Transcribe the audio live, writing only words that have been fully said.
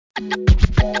Hi,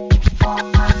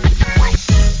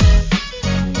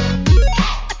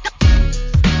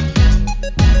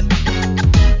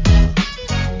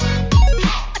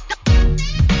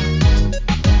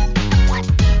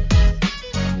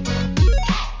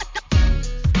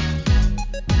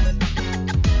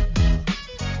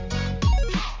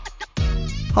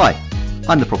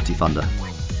 I'm the Property Funder,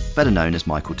 better known as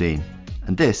Michael Dean,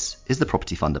 and this is the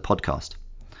Property Funder podcast.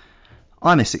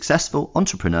 I'm a successful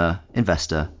entrepreneur,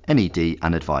 investor, NED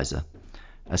and advisor.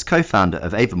 As co-founder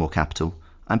of Avamore Capital,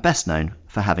 I'm best known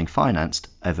for having financed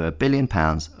over £1 billion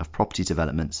of property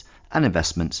developments and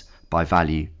investments by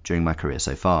value during my career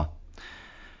so far.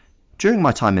 During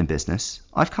my time in business,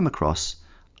 I've come across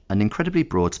an incredibly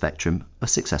broad spectrum of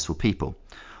successful people,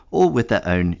 all with their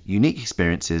own unique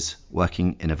experiences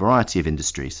working in a variety of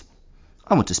industries.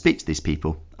 I want to speak to these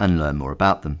people and learn more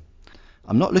about them.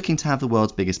 I'm not looking to have the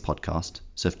world's biggest podcast,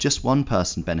 so if just one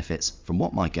person benefits from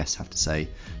what my guests have to say,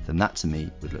 then that to me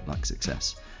would look like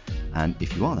success. And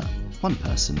if you are that one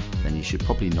person, then you should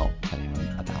probably not tell anyone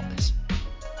about this.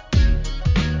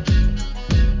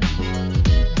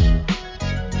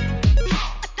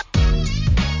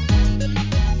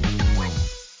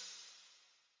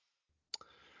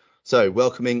 So,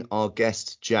 welcoming our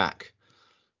guest, Jack.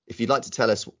 If you'd like to tell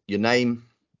us your name,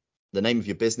 the name of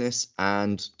your business,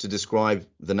 and to describe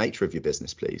the nature of your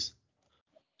business, please.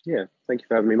 Yeah, thank you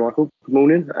for having me, Michael. Good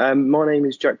morning. My name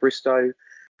is Jack Bristow.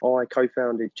 I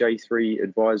co-founded J3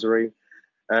 Advisory,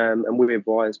 and we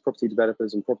advise property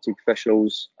developers and property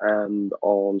professionals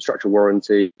on structural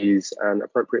warranties and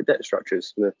appropriate debt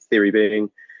structures. The theory being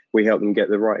we help them get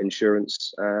the right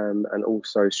insurance and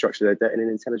also structure their debt in an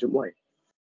intelligent way.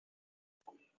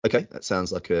 Okay, that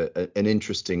sounds like an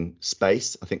interesting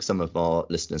space. I think some of our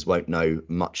listeners won't know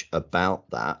much about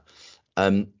that.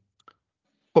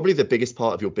 Probably the biggest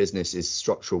part of your business is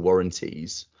structural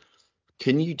warranties.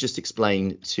 Can you just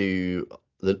explain to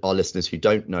our listeners who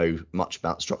don't know much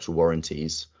about structural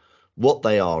warranties what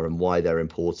they are and why they're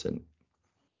important?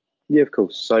 Yeah, of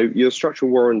course. So your structural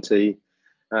warranty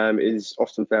is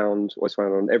often found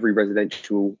on every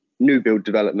residential new build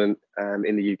development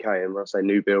in the UK. And when I say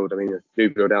new build, I mean a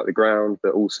new build out the ground,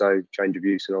 but also change of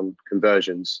use and on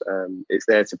conversions. It's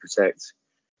there to protect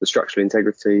the structural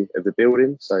integrity of the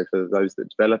building. So for those that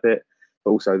develop it, but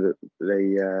also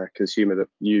the consumer that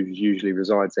usually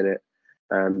resides in it.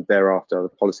 Thereafter, the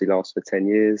policy lasts for 10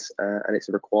 years and it's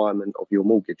a requirement of your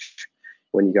mortgage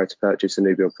when you go to purchase a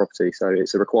new build property. So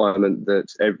it's a requirement that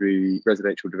every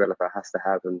residential developer has to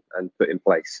have and put in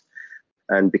place.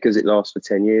 And because it lasts for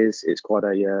 10 years, it's quite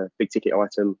a big ticket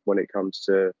item when it comes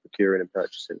to procuring and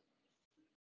purchasing.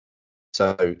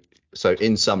 So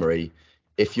in summary,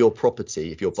 if you're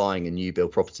buying a new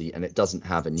build property and it doesn't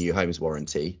have a new homes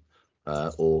warranty,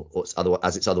 or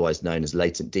as it's otherwise known as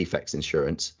latent defects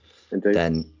insurance, Indeed.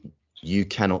 Then you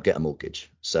cannot get a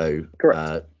mortgage. So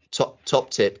Correct. Top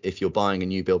tip, if you're buying a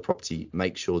new build property,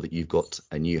 make sure that you've got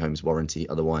a new homes warranty.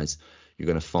 Otherwise, you're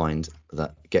going to find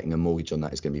that getting a mortgage on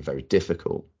that is going to be very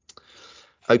difficult.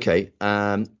 Okay.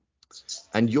 And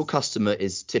your customer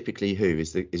is typically who?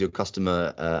 Is your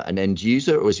customer an end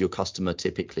user, or is your customer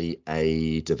typically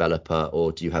a developer,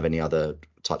 or do you have any other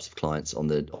types of clients on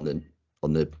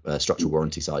the structural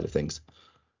warranty side of things?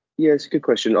 Yeah, it's a good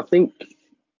question. I think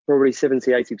probably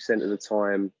 70-80% of the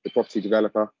time, the property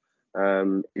developer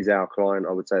is our client.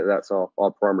 I would say that's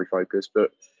our primary focus.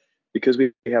 But because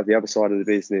we have the other side of the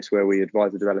business where we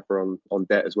advise the developer on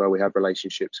debt as well, we have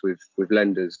relationships with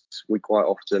lenders. We quite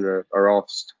often are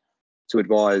asked to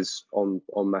advise on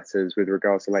matters with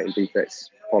regards to latent defects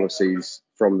policies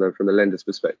from the lender's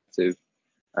perspective,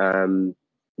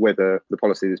 whether the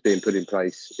policy that's being put in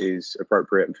place is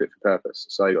appropriate and fit for purpose.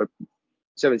 So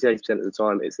 70-80% of the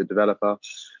time it's the developer,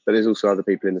 but there's also other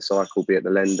people in the cycle, be it the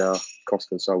lender, cost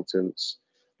consultants,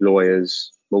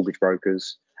 lawyers, mortgage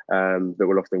brokers, that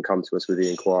will often come to us with the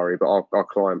inquiry. But our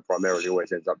client primarily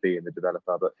always ends up being the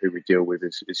developer, but who we deal with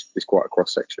is quite a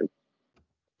cross section.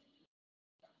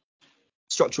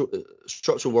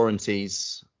 Structural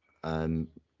warranties,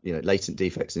 latent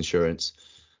defects insurance.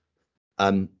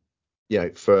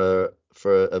 For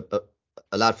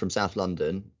a lad from South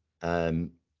London,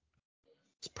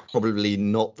 it's probably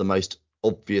not the most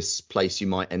obvious place you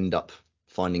might end up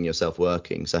finding yourself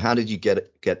working. So how did you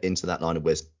get into that line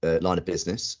of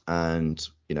business, and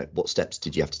what steps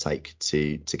did you have to take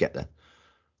to get there?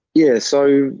 Yeah,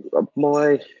 so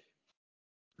my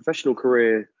professional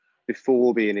career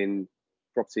before being in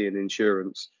property and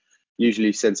insurance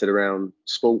usually centered around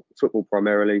football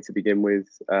primarily to begin with,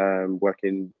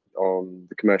 working on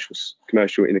the commercial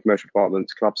in the commercial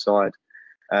departments, club side,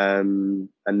 and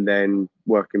then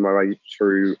working my way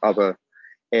through other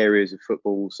areas of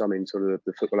football, some in sort of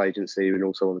the football agency and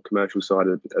also on the commercial side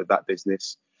of that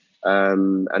business.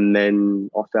 And then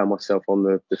I found myself on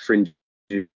the fringe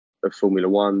of Formula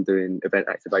One, doing event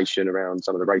activation around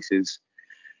some of the races.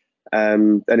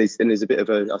 And there's a bit of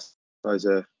I suppose,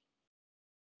 a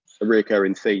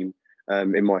recurring theme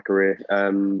in my career.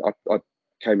 I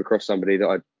came across somebody that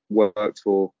I worked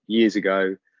for years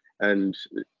ago, and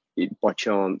by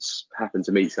chance happened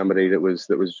to meet somebody that was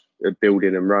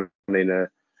building and running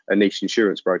a niche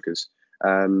insurance brokers.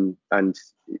 And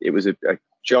it was a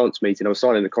chance meeting. I was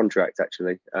signing the contract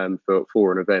actually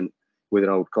for an event with an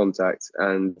old contact,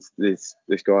 and this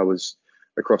guy was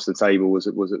across the table, was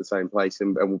at the same place,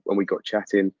 and we got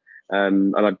chatting.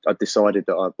 And I decided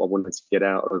that I wanted to get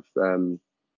out of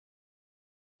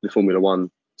the Formula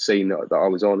One scene that I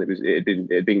was on. It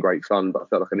had been great fun, but I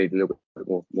felt like I needed a little bit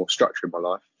more structure in my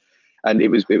life. And it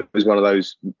was one of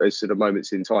those sort of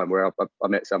moments in time where I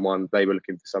met someone. They were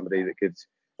looking for somebody that could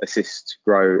assist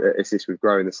with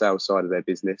growing the sales side of their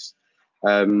business.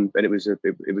 And it was a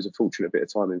fortunate bit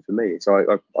of timing for me.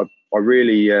 So I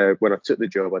really, when I took the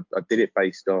job, I did it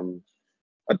based on,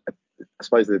 I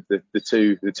suppose the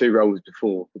two roles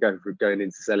before, going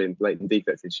into selling latent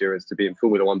defect insurance to being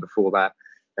Formula One before that,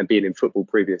 and being in football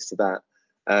previous to that,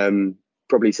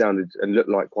 probably sounded and looked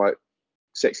like quite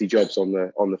sexy jobs on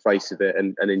the face of it,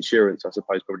 and insurance, I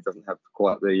suppose, probably doesn't have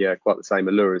quite the same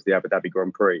allure as the Abu Dhabi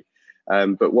Grand Prix.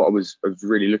 But what I was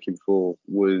really looking for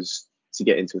was to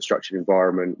get into a structured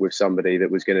environment with somebody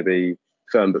that was going to be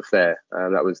firm but fair. I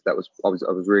was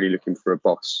really looking for a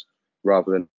boss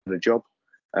rather than a job.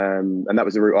 And that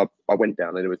was the route I went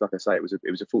down. And it was, like I say, it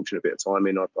was a fortunate bit of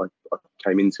timing. I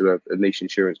came into a niche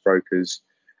insurance brokers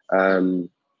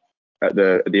at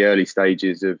the early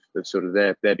stages of sort of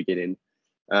their beginning,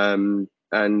 and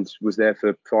was there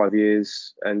for 5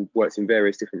 years and worked in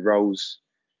various different roles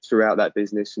throughout that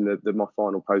business. And my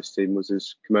final posting was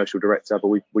as commercial director, but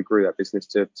we grew that business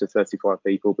to 35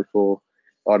 people before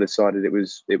I decided it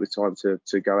was time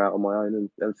to go out on my own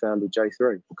and founded J3,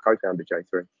 or co-founded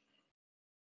J3.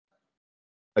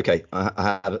 Okay,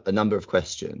 I have a number of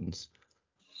questions.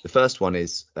 The first one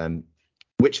is,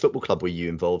 which football club were you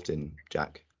involved in,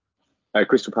 Jack?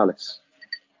 Crystal Palace.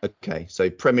 Okay, so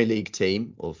Premier League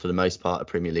team, or for the most part, a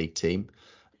Premier League team.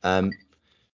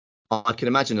 I can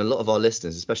imagine a lot of our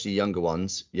listeners, especially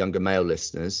younger male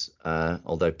listeners,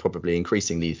 although probably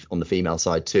increasingly on the female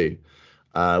side too,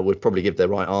 would probably give their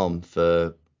right arm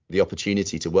for the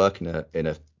opportunity to work in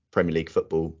a Premier League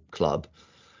football club.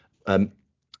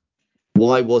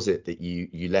 Why was it that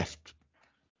you left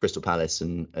Crystal Palace,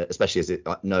 and especially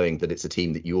knowing that it's a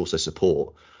team that you also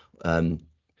support?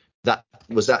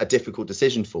 Was that a difficult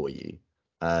decision for you,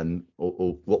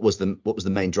 or what was the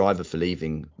main driver for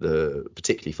leaving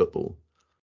particularly football?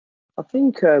 I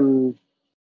think when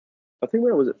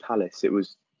I was at Palace, it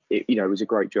was a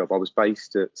great job. I was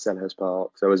based at Selhurst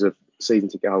Park, so I was a season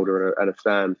ticket holder and a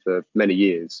fan for many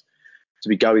years. To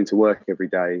be going to work every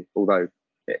day, although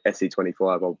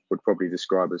SE25 I would probably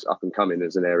describe as up and coming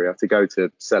as an area, to go to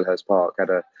Selhurst Park had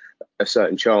a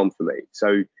certain charm for me.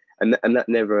 So and that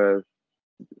never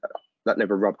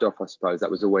rubbed off, I suppose.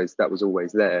 That was always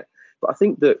there. But I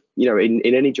think that,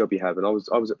 in any job you have, and I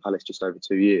was at Palace just over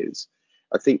 2 years,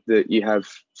 I think that you have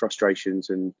frustrations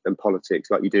and politics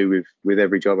like you do with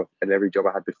every job, and every job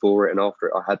I had before it and after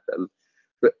it, I had them.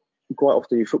 But quite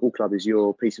often your football club is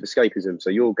your piece of escapism. So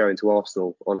you're going to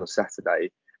Arsenal on a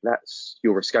Saturday, that's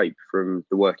your escape from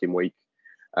the working week.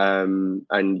 And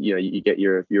you get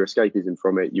your escapism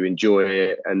from it, you enjoy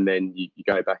it, and then you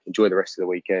go back, enjoy the rest of the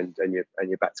weekend, and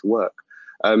you're back to work.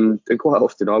 And quite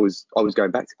often I was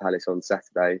going back to Palace on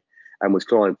Saturday and was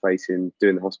client facing,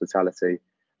 doing the hospitality,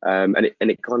 and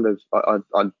it kind of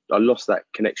I lost that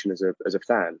connection as a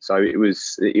fan. So it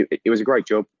was a great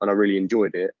job and I really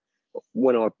enjoyed it.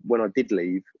 When I did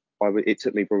leave, it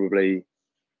took me probably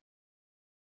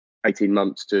 18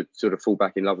 months to sort of fall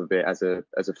back in love with it as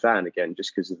a fan again,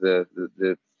 just because of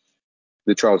the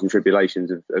trials and tribulations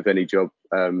of any job.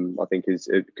 I think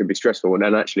it can be stressful. And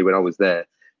then actually when I was there,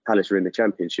 Palace were in the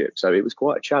Championship, so it was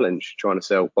quite a challenge trying to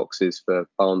sell boxes for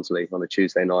Barnsley on a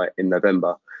Tuesday night in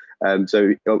November.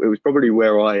 So it was probably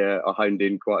where I honed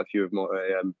in quite a few of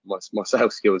my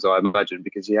sales skills, I imagine,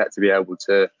 because you had to be able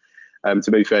to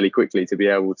move fairly quickly to be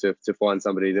able to find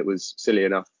somebody that was silly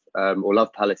enough or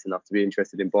loved Palace enough to be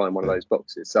interested in buying one of those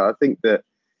boxes. So I think that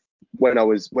when I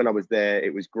was there,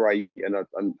 it was great, and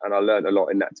I learned a lot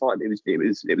in that time. It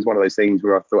was one of those things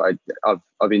where I thought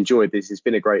I've enjoyed this. It's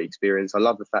been a great experience. I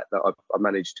love the fact that I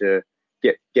managed to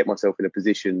get myself in a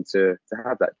position to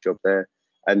have that job there,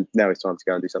 and now it's time to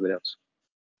go and do something else.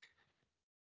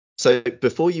 So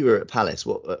before you were at Palace,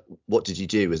 what did you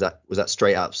do? Was that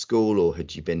straight out of school, or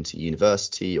had you been to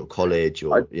university or college, I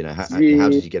or how yeah,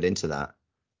 did you get into that?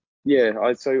 yeah.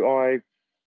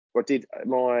 I did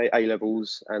my A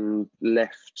levels and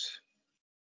left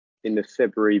in the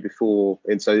February before,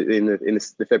 and so in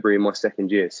the February in my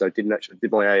second year. So I didn't actually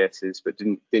did my ASs, but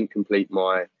didn't complete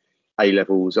my A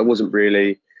levels. I wasn't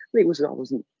really. I think I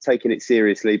wasn't taking it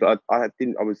seriously, but I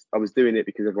didn't. I was doing it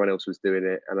because everyone else was doing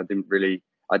it, and I didn't really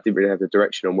have the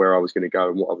direction on where I was going to go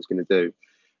and what I was going to do.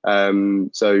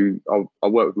 So I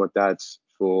worked with my dad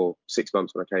for 6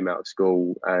 months when I came out of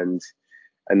school, and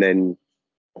then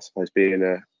I suppose being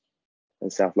a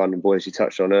South London boy, as you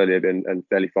touched on earlier, and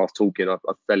fairly fast talking, I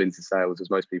fell into sales as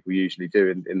most people usually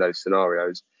do in those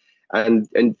scenarios, and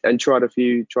tried a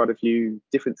few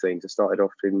different things. I started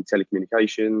off in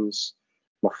telecommunications.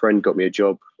 My friend got me a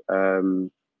job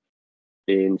in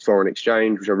foreign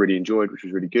exchange, which I really enjoyed, which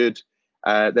was really good.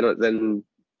 Then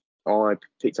I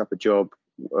picked up a job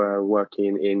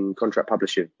working in contract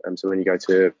publishing. So when you go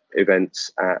to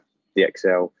events at the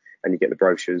Excel and you get the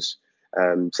brochures,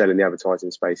 selling the advertising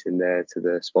space in there to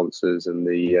the sponsors and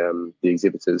the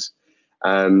exhibitors.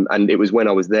 And it was when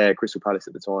I was there, Crystal Palace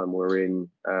at the time were in,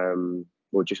 I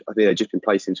think they'd just been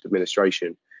placed into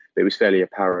administration. But it was fairly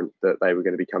apparent that they were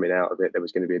going to be coming out of it. There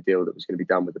was going to be a deal that was going to be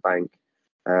done with the bank.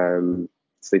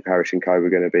 Steve Parish and Co were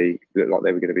going to be looked like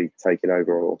they were going to be taken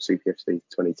over, or CPFC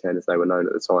 2010 as they were known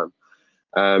at the time.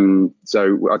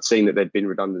 So I'd seen that there'd been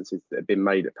redundancies that had been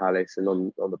made at Palace, and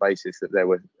on the basis that there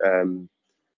were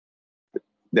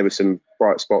some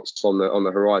bright spots on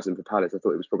the horizon for Palace, I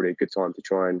thought it was probably a good time to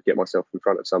try and get myself in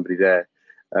front of somebody there,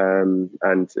 and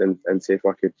see if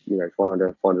I could find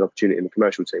an opportunity in the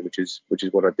commercial team, which is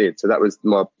what I did. So that was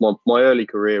my early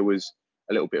career was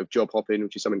a little bit of job hopping,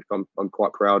 which is something I'm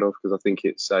quite proud of, because I think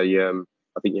it's I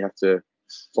think you have to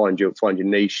find your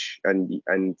niche, and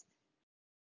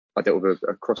I dealt with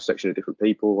a cross section of different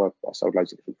people. I sold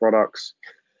loads of different products.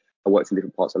 I worked in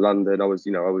different parts of London. I was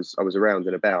around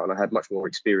and about, and I had much more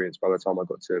experience by the time I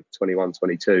got to 21,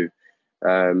 22,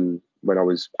 when I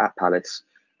was at Palace,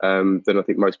 than I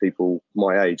think most people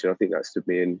my age. And I think that stood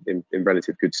me in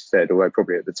relative good stead, although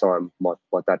probably at the time my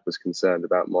dad was concerned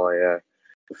about my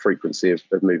the frequency of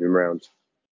moving around.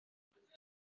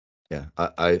 Yeah,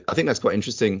 I think that's quite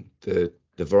interesting. The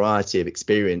variety of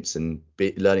experience and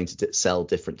learning to sell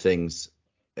different things.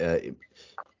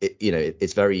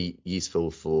 It's very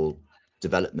useful for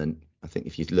development. I think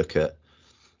if you look at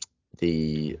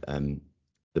the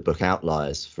book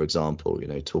Outliers, for example,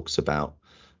 talks about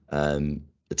the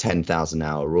 10,000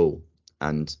 hour rule.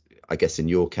 And I guess in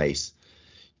your case,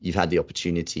 you've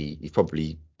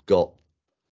probably got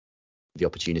the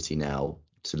opportunity now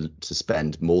to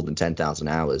spend more than 10,000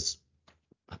 hours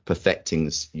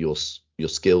perfecting your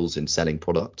skills in selling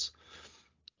products.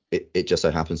 It just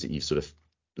so happens that you've sort of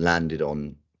landed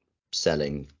on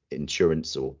selling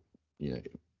insurance, or a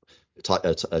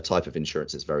type of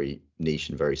insurance that's very niche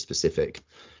and very specific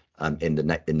in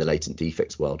the latent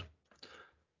defects world.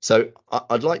 So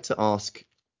I'd like to ask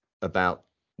about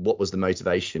what was the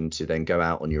motivation to then go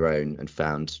out on your own and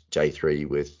found J3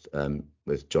 with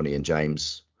Johnny and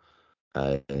James,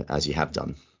 as you have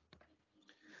done.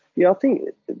 Yeah, I think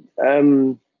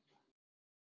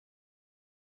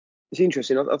it's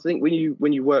interesting. I think when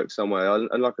you work somewhere,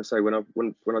 and like I say, when I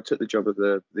took the job of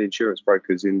the insurance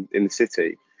brokers in the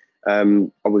city, I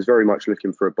was very much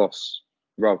looking for a boss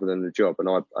rather than the job, and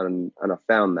I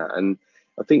found that. And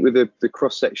I think with the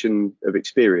cross section of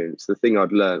experience, the thing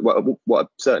I'd learned, what I've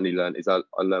certainly learned, is I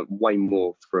learned way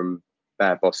more from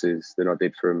bad bosses than I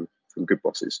did from good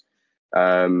bosses.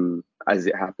 As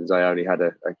it happens, I only had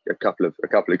a couple of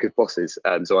good bosses,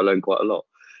 so I learned quite a lot.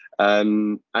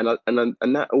 And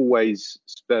that always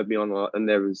spurred me on. And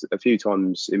there was a few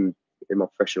times in my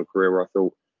professional career where I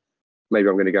thought maybe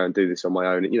I'm going to go and do this on my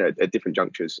own, at different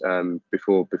junctures,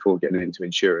 before getting into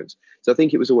insurance. So I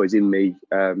think it was always in me.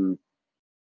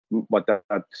 My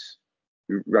dad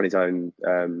ran his own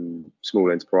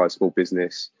small enterprise, small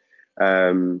business,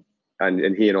 and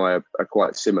he and I are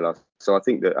quite similar. So I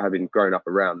think that having grown up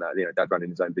around that, dad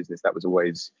running his own business,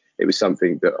 it was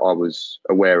something that I was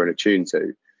aware and attuned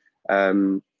to.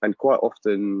 And quite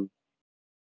often,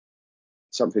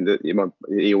 something that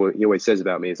he always says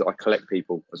about me is that I collect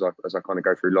people as I kind of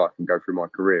go through life and go through my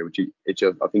career, which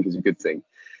I think is a good thing.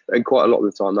 And quite a lot of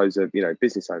the time, those are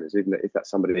business owners, even if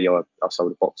that's somebody I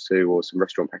sold a box to or some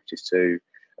restaurant packages to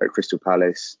at Crystal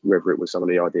Palace, whether it was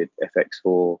somebody I did FX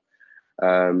for,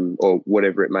 or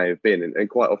whatever it may have been. And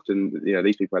quite often,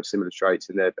 these people have similar traits,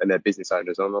 and they're business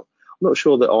owners. I'm not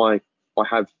sure that I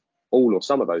have all or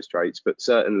some of those traits, but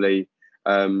certainly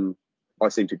I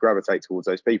seem to gravitate towards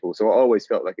those people. So I always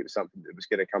felt like it was something that was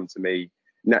going to come to me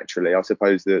naturally. I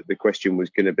suppose the question was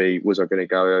going to be, was I going to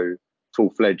go full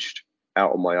fledged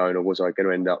out on my own, or was I going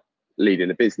to end up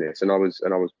leading a business? And I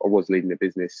was leading a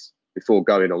business before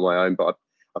going on my own, but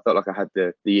I felt like I had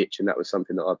the itch, and that was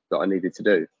something that I needed to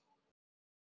do.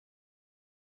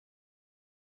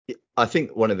 I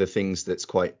think one of the things that's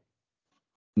quite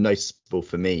noticeable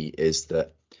for me is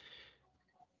that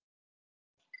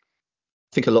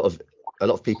I think a lot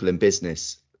of people in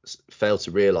business fail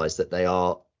to realize that they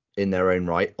are in their own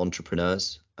right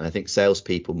entrepreneurs. And I think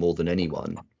salespeople, more than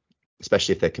anyone,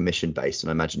 especially if they're commission based, and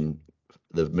I imagine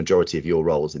the majority of your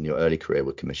roles in your early career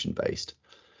were commission based.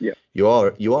 Yeah,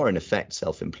 you are in effect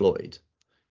self-employed,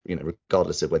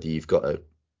 regardless of whether you've got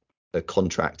a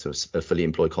contract or a fully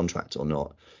employed contract or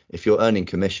not. If you're earning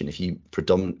commission, if you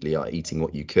predominantly are eating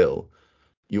what you kill,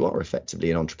 you are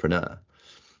effectively an entrepreneur.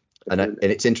 And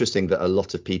it's interesting that a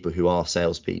lot of people who are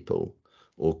salespeople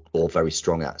or very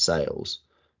strong at sales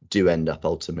do end up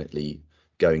ultimately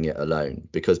going it alone,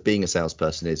 because being a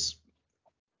salesperson is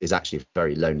actually a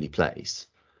very lonely place,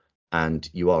 and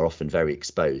you are often very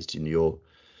exposed. And you're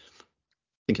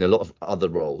thinking a lot of other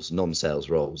roles, non-sales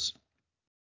roles,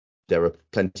 there are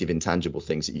plenty of intangible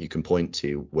things that you can point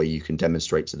to where you can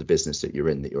demonstrate to the business that you're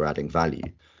in that you're adding value.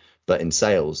 But in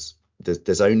sales,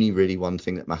 there's only really one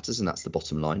thing that matters, and that's the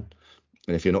bottom line.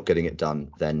 And if you're not getting it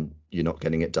done, then you're not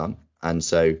getting it done. And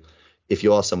so if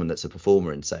you are someone that's a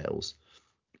performer in sales,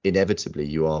 inevitably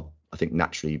you are, I think,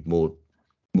 naturally more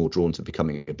drawn to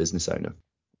becoming a business owner.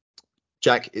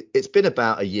 Jack, it's been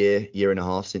about a year and a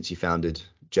half since you founded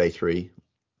J3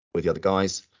 with the other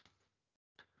guys.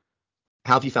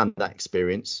 How have you found that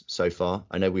experience so far?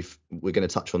 I know we're going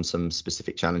to touch on some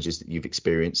specific challenges that you've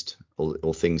experienced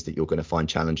or things that you're going to find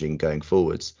challenging going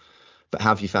forwards. But how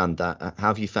have you found that? How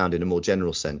have you found, in a more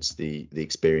general sense, the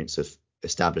experience of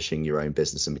establishing your own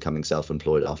business and becoming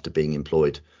self-employed after being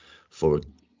employed for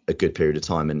a good period of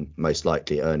time and most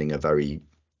likely earning a very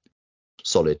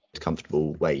solid,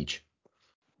 comfortable wage?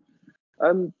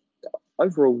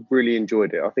 Overall, really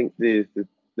enjoyed it. I think the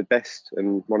best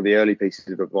and one of the early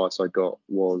pieces of advice I got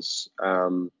was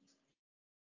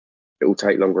it will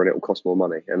take longer and it will cost more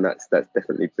money, and that's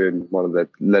definitely been one of the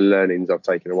learnings I've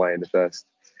taken away in the first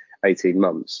 18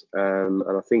 months. And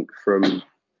I think from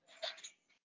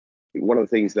one of the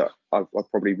things that I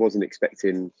probably wasn't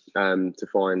expecting to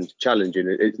find challenging,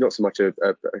 it's not so much a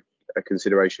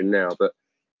consideration now, but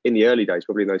in the early days,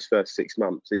 probably in those first 6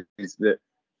 months, is that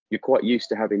you're quite used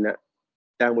to having that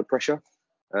downward pressure,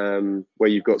 where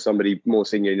you've got somebody more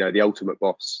senior, the ultimate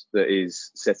boss that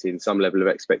is setting some level of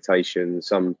expectation,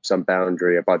 some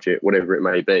boundary, a budget, whatever it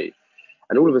may be.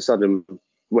 And all of a sudden,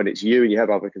 when it's you and you have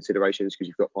other considerations because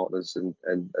you've got partners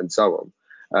and so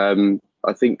on,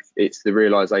 I think it's the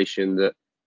realization that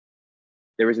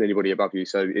there isn't anybody above you.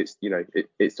 So it's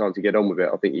time to get on with it.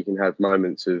 I think you can have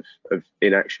moments of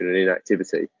inaction and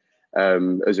inactivity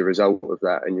as a result of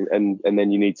that, and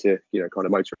then you need to kind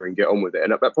of motor and get on with it.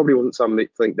 And that probably wasn't something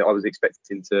that I was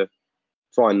expecting to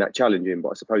find that challenging, but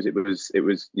I suppose it was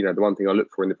the one thing I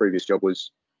looked for in the previous job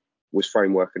was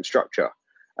framework and structure,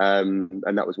 and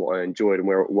that was what I enjoyed and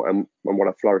what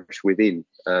I flourished within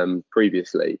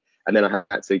previously. And then I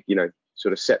had to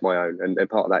sort of set my own, and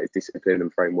part of that is discipline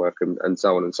and framework and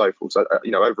so on and so forth. So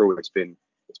overall it's been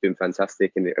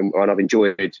fantastic, and I've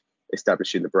enjoyed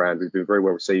establishing the brand. We've been very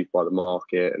well received by the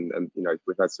market, and we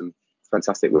have some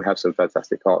fantastic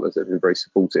partners that have been very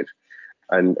supportive,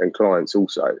 and clients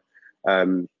also.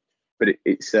 But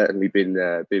it's certainly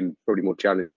been probably more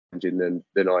challenging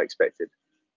than I expected.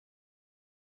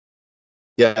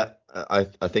 Yeah, I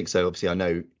think so. Obviously, I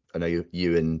know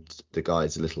you and the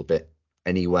guys a little bit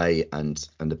anyway, and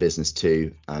the business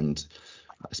too. And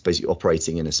I suppose you're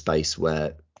operating in a space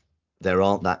where there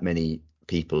aren't that many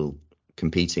people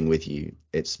competing with you.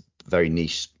 It's a very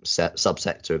niche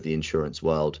subsector of the insurance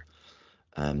world,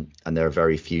 and there are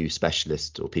very few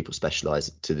specialists or people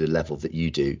specialised to the level that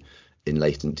you do in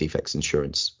latent defects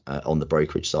insurance on the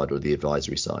brokerage side or the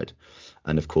advisory side.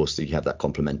 And of course, you have that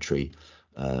complementary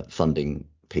funding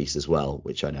piece as well,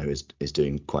 which I know is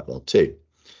doing quite well too.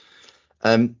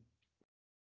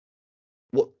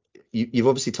 What you've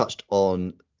obviously touched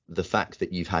on the fact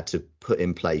that you've had to put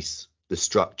in place the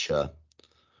structure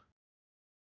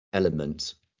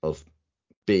element of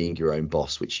being your own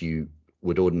boss, which you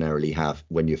would ordinarily have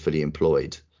when you're fully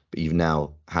employed, but you've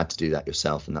now had to do that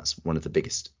yourself, and that's one of the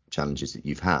biggest challenges that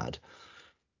you've had.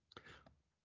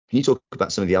 Can you talk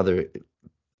about some of the other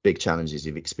big challenges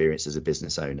you've experienced as a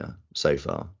business owner so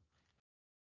far?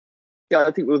 Yeah,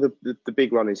 I think the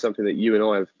big one is something that you and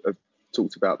I have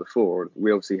talked about before.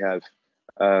 We obviously have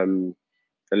a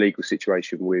legal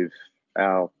situation with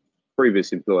our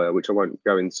previous employer, which I won't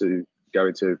go into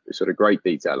sort of great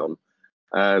detail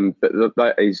on. But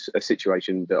that is a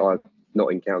situation that I've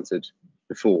not encountered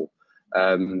before.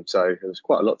 So there's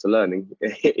quite a lot to learning.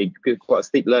 Quite a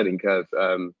steep learning curve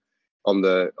on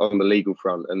the legal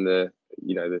front, and the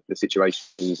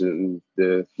situations and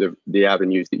the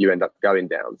avenues that you end up going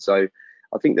down. So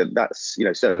I think that's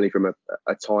certainly from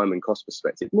a time and cost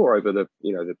perspective. Moreover,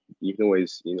 you can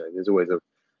always there's always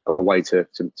a way to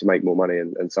make more money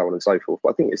and so on and so forth. But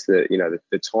I think it's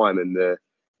the time and the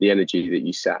energy that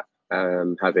you sap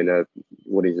having a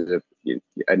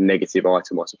negative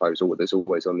item, I suppose, or there's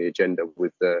always on the agenda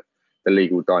with the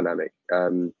legal dynamic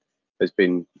has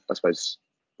been, I suppose,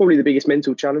 probably the biggest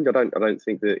mental challenge. I don't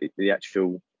think that the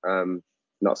actual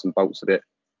nuts and bolts of it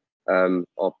are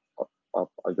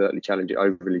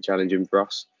overly challenging for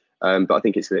us. But I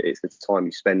think it's the time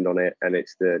you spend on it, and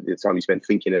it's the time you spend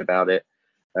thinking about it,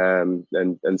 and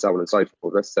so on and so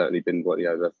forth. That's certainly been one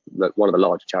of the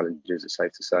large challenges, it's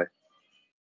safe to say.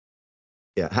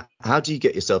 Yeah. How do you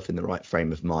get yourself in the right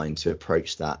frame of mind to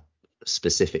approach that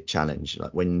specific challenge?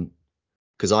 Like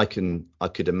because I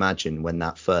could imagine when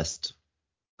that first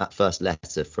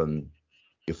letter from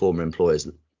your former employer's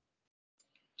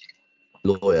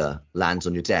lawyer lands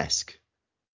on your desk,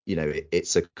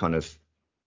 it's a kind of,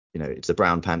 it's a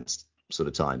brown pants sort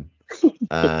of time.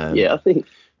 Yeah, I think.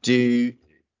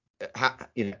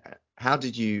 How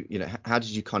did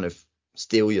you kind of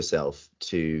steel yourself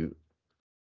to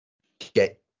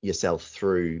get yourself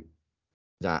through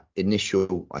that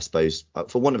initial, I suppose,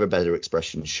 for want of a better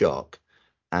expression, shock,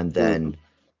 and then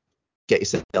get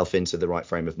yourself into the right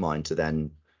frame of mind to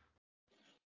then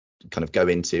kind of go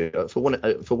into, for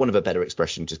one of a better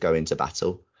expression, just go into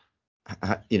battle?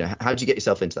 How do you get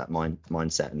yourself into that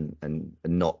mindset and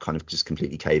not kind of just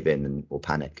completely cave in or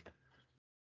panic?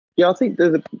 Yeah, I think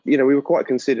that we were quite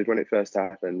considered when it first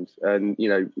happened, and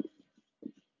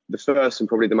the first and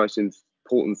probably the most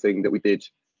important thing that we did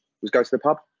was go to the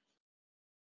pub.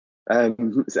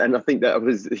 And I think that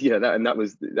was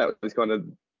that was kind of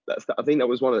I think that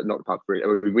was one of not the pub really. I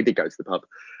mean, we did go to the pub,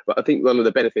 but I think one of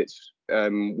the benefits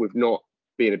with not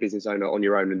being a business owner on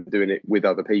your own and doing it with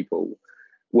other people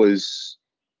was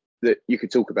that you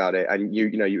could talk about it, and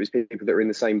you was people that were in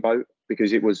the same boat,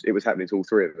 because it was happening to all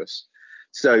three of us.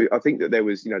 So I think that there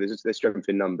was there's strength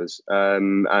in numbers,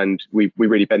 and we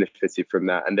really benefited from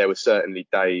that. And there were certainly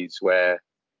days where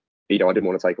I didn't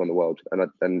want to take on the world, and I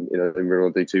didn't really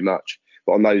want to do too much.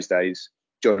 But on those days,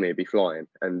 Johnny would be flying,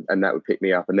 and that would pick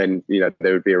me up. And then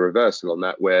there would be a reversal on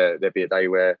that, where there'd be a day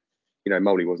where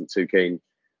Molly wasn't too keen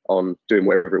on doing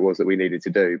whatever it was that we needed to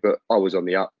do, but I was on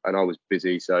the up and I was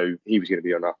busy, so he was going to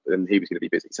be on up and he was going to be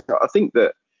busy. So I think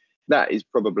that is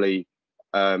probably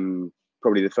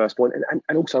the first point.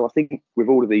 And also I think with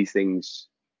all of these things,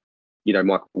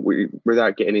 Michael,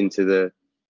 without getting into the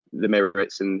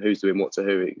merits and who's doing what to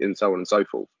who and so on and so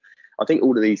forth, I think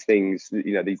all of these things,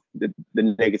 the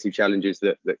negative challenges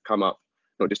that come up,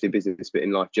 not just in business but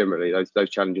in life generally, those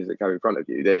challenges that come in front of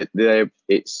you,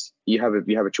 you have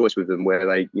a choice with them, where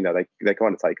they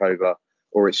kind of take over,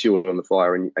 or it's fuel on the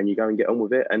fire, and you go and get on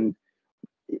with it. And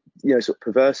sort of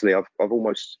perversely, I've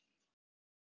almost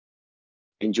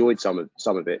enjoyed some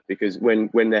of it, because when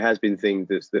there has been things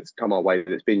that's come our way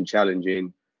that's been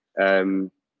challenging, and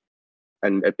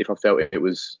if I felt it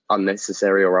was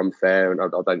unnecessary or unfair, and I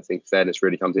don't think fairness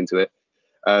really comes into it,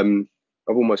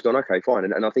 I've almost gone, okay, fine.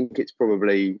 And I think it's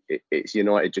probably it's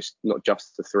united not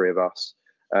just the three of us,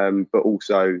 but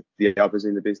also the others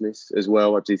in the business as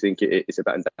well. I do think it's a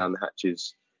batten down the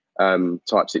hatches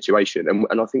type situation,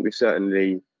 and I think we've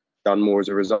certainly done more as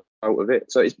a result of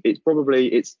it. So it's probably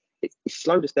it's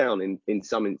slowed us down in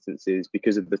some instances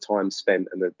because of the time spent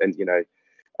and the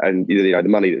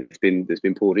money that's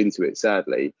been poured into it,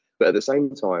 sadly. But at the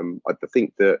same time, I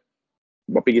think that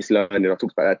my biggest learning, I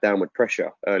talked about that downward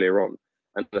pressure earlier on,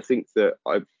 and I think that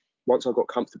once I got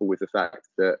comfortable with the fact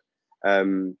that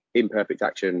imperfect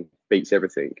action beats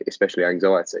everything, especially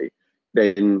anxiety,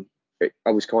 then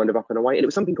I was kind of up and away. And it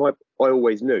was something I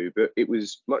always knew, but it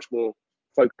was much more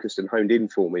focused and honed in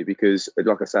for me, because,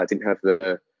 like I said, I didn't have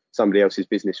somebody else's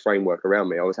business framework around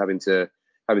me. I was having to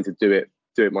do it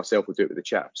myself, or do it with the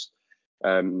chaps.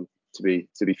 To be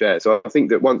fair, so I think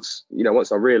that once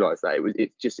I realised that,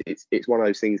 it's one of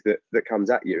those things that comes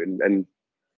at you, and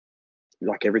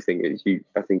like everything,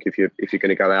 I think if you're going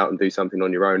to go out and do something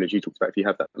on your own, as you talked about, if you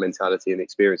have that mentality and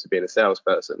experience of being a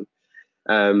salesperson,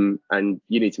 and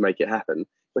you need to make it happen,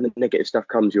 when the negative stuff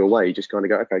comes your way, you just kind of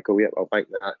go, okay, cool, yeah, I'll bank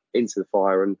that into the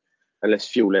fire, and and let's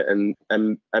fuel it and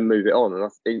move it on. And I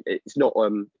think it's not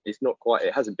quite,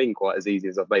 it hasn't been quite as easy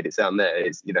as I've made it sound there.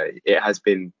 It's, it has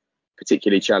been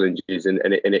particularly challenges, and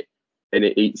it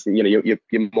eats, your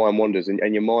mind wanders,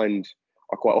 and your mind,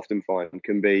 I quite often find,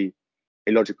 can be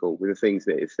illogical with the things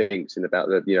that it thinks, and about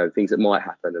the things that might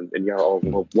happen, and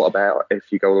well, what about if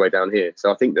you go all the way down here?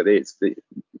 So I think that it's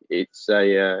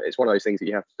one of those things that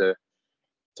you have to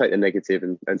take the negative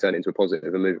and turn it into a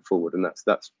positive and move it forward, and that's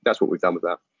what we've done with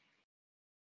that.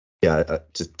 Yeah,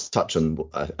 to touch on,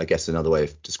 I guess, another way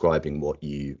of describing what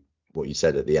you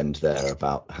said at the end there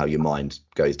about how your mind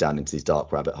goes down into these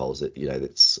dark rabbit holes. That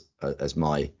that's as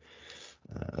my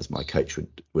coach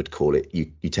would call it.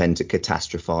 You tend to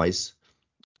catastrophize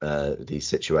these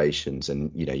situations,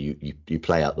 and you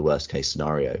play out the worst case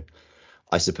scenario,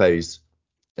 I suppose.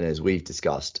 And as we've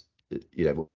discussed,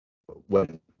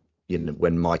 when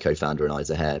my co-founder and I,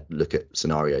 Zaher, look at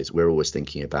scenarios, we're always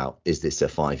thinking about, is this a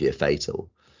 5-year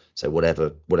fatal? So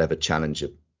whatever challenge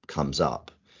comes up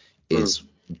is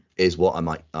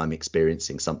what I'm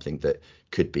experiencing, something that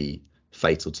could be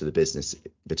fatal to the business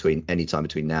any time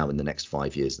between now and the next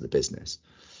 5 years of the business.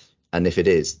 And if it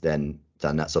is, then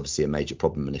that's obviously a major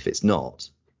problem. And if it's not,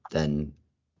 then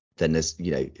there's,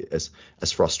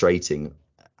 as frustrating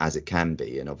as it can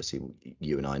be, and obviously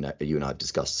you and I have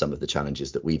discussed some of the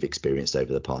challenges that we've experienced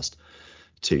over the past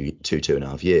two and a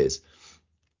half years.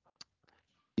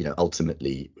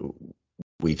 Ultimately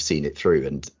we've seen it through,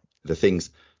 and the things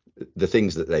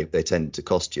that they tend to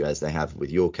cost you, as they have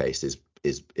with your case,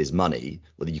 is money.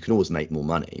 Well, you can always make more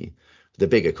money. The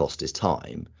bigger cost is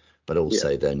time, but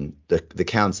also then the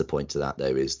counterpoint to that,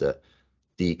 though, is that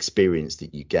the experience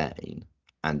that you gain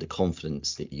and the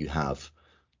confidence that you have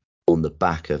on the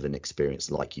back of an experience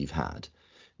like you've had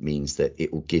means that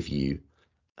it will give you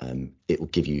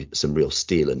some real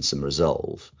steel and some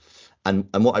resolve. And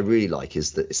what I really like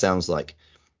is that it sounds like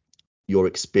your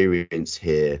experience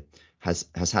here has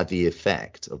had the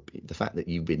effect of the fact that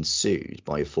you've been sued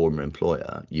by your former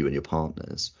employer, you and your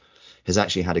partners, has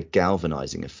actually had a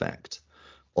galvanizing effect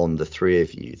on the three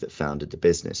of you that founded the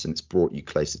business, and it's brought you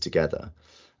closer together.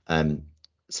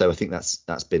 So I think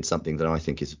that's been something that I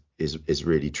think is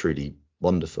really truly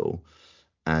wonderful,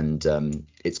 and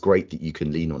it's great that you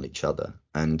can lean on each other.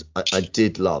 And I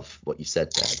did love what you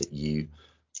said there, that you,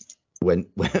 when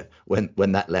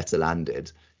that letter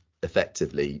landed,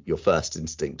 effectively your first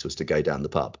instinct was to go down the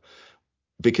pub,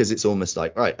 because it's almost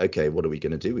like, right, okay, what are we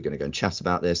going to do? We're going to go and chat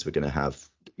about this. We're going to have,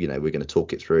 we're going to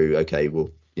talk it through. Okay,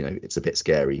 well, it's a bit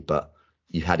scary, but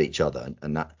you had each other,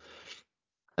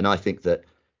 and I think that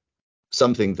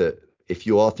something that, if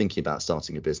you are thinking about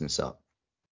starting a business up,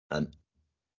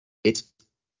 it's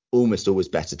almost always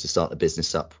better to start a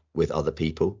business up with other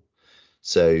people.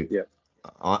 So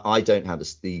I don't have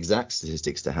the exact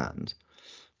statistics to hand,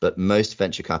 but most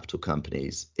venture capital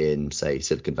companies in, say,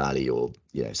 Silicon Valley or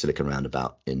Silicon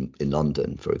Roundabout in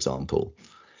London, for example,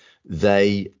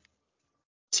 they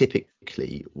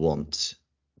typically want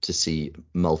to see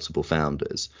multiple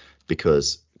founders,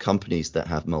 because companies that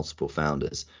have multiple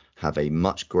founders have a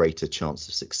much greater chance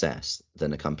of success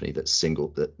than a company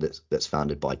that's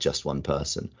founded by just one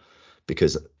person,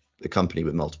 because the company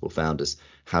with multiple founders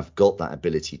have got that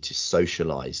ability to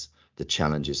socialize the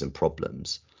challenges and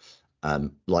problems,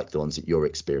 like the ones that you're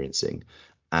experiencing,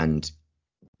 and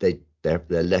they're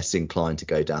less inclined to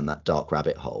go down that dark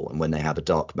rabbit hole. And when they have a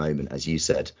dark moment, as you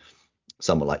said,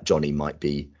 someone like Johnny might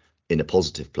be in a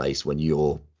positive place when you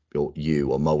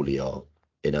or Molly are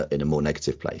in a more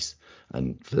negative place.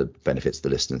 And for the benefits of the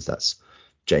listeners, that's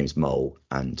James Mole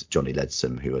and Johnny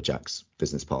Leadsom, who are Jack's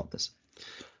business partners.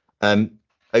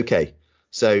 Okay,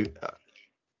 so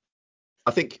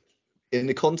I think in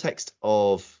the context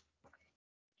of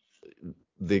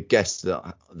the guests that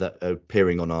are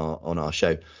appearing on our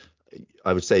show,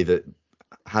 I would say that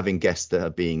having guests that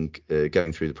are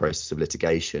going through the process of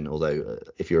litigation, although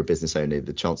if you're a business owner,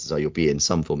 the chances are you'll be in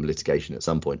some form of litigation at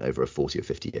some point over a 40 or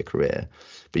 50 year career,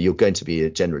 but you're going to be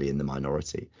generally in the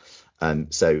minority.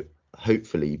 So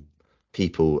hopefully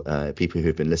people who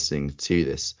have been listening to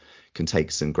this can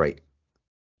take some great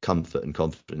comfort and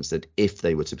confidence that if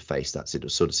they were to face that sort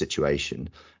of situation,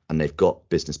 and they've got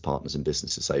business partners and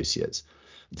business associates,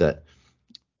 that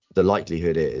the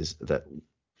likelihood is that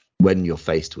when you're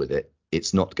faced with it,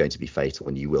 it's not going to be fatal,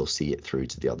 and you will see it through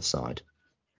to the other side.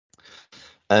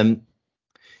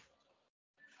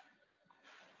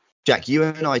 Jack, you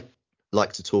and I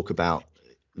like to talk about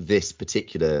this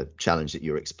particular challenge that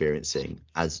you're experiencing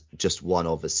as just one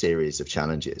of a series of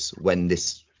challenges. When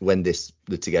this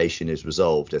litigation is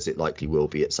resolved, as it likely will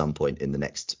be at some point in the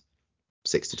next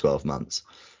 6 to 12 months,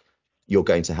 you're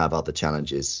going to have other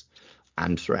challenges,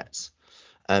 and threats.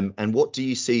 And what do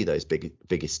you see those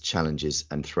biggest challenges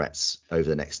and threats over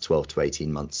the next 12 to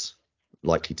 18 months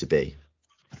likely to be?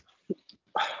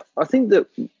 I think that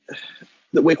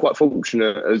we're quite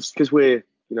fortunate because we're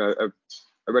a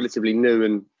relatively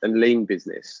new and lean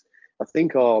business. I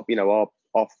think our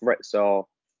threats are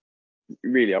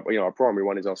really our primary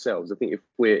one is ourselves. I think if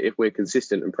we're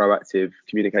consistent and proactive,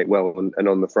 communicate well and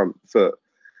on the front foot,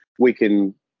 we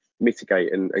can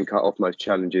mitigate and cut off most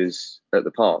challenges at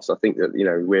the pass. I think that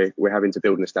we're having to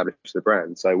build and establish the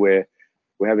brand, so we're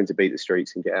having to beat the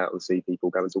streets and get out and see people,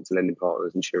 go and talk to lending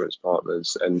partners, insurance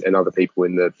partners, and other people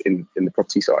in the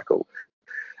property cycle.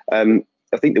 I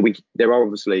think that there are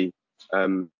obviously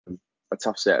a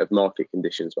tough set of market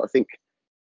conditions, but I think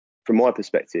from my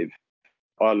perspective,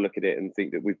 I look at it and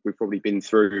think that we've probably been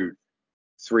through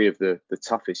three of the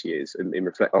toughest years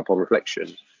upon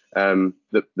reflection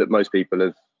that most people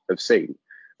have seen.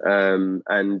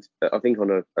 And I think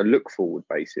on a look forward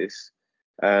basis,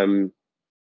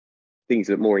 things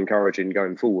look more encouraging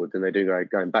going forward than they do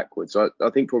going backwards. So I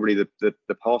think probably the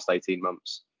past 18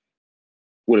 months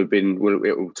it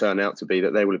will turn out to be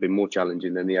that they will have been more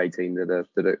challenging than the 18 that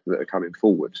are coming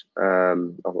forward.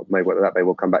 Maybe that may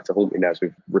well come back to haunt me now as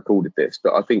we've recorded this,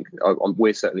 but I think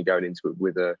we're certainly going into it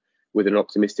with an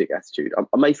optimistic attitude.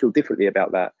 I may feel differently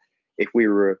about that if we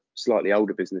were a slightly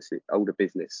older business,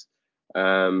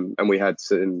 and we had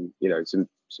some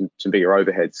bigger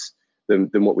overheads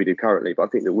than what we do currently. But I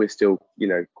think that we're still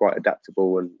quite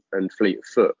adaptable and fleet of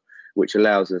foot, which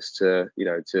allows us to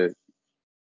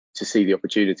see the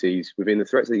opportunities within the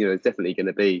threats. There's definitely going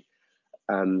to be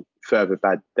further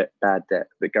bad debt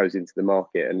that goes into the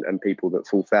market, and people that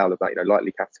fall foul of that.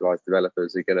 Lightly capitalized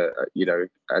developers are going to,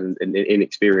 and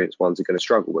inexperienced ones are going to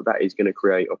struggle, but that is going to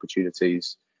create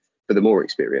opportunities for the more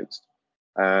experienced.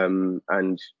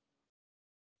 And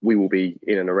we will be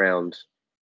in and around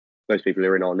those people who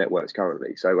are in our networks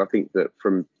currently. So I think that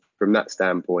from that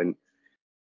standpoint,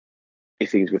 if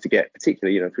things were to get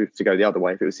particularly, if we were to go the other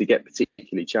way, if it was to get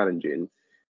particularly challenging,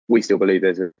 we still believe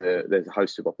there's a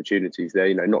host of opportunities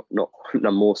there.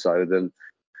 None more so than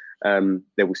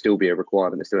there will still be a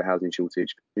requirement. There's still a housing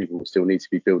shortage. People will still need to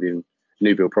be building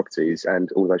new build properties,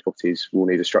 and all those properties will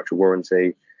need a structural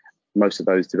warranty. Most of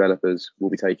those developers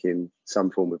will be taking some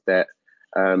form of debt,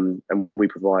 and we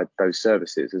provide those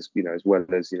services as well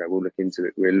as we'll look into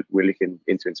it. We're looking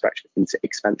into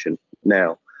expansion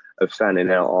now of fanning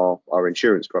out our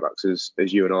insurance products,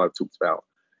 as you and I have talked about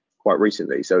quite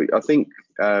recently. So I think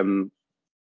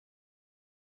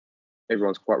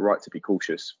everyone's quite right to be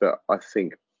cautious, but I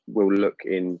think we'll look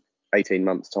in 18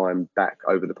 months' time back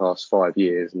over the past 5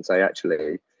 years and say,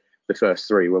 actually, the first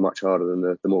three were much harder than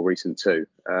the more recent two.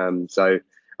 So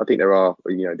I think there are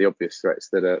the obvious threats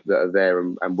that are there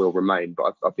and will remain,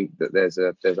 but I think that there's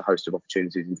a host of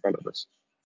opportunities in front of us.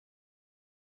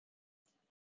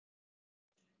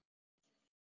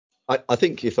 I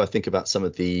think if I think about some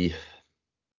of the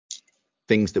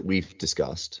things that we've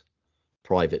discussed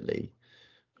privately,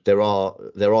 there are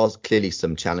clearly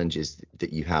some challenges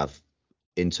that you have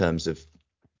in terms of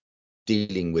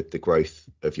dealing with the growth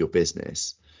of your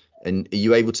business. And are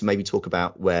you able to maybe talk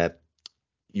about where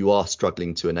you are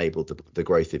struggling to enable the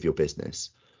growth of your business?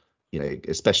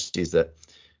 Especially is that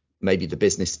maybe the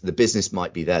business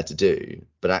might be there to do,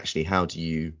 but actually how do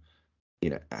you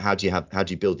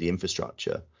build the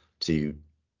infrastructure to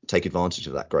take advantage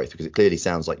of that growth? Because it clearly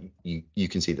sounds like you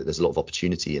can see that there's a lot of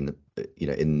opportunity in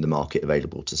the market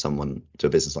available to a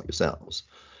business like yourselves.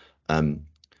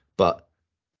 But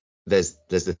there's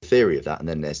the theory of that, and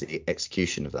then there's the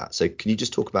execution of that. So can you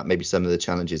just talk about maybe some of the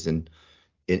challenges in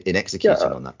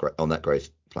executing on that growth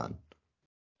plan?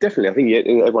 Definitely. I think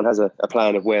everyone has a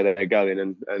plan of where they're going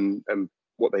and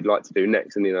what they'd like to do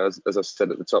next. And as I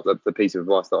said at the top, the piece of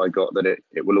advice that I got, that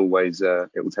it will always it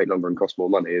will take longer and cost more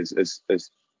money is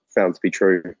found to be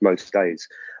true most days.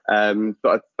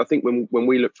 But I think when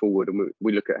we look forward and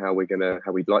we look at how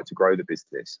we'd like to grow the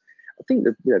business, I think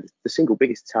that the single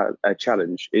biggest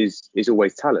challenge is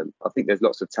always talent. I think there's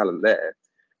lots of talent there,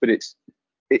 but it's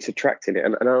attracting it,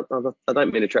 and I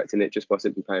don't mean attracting it just by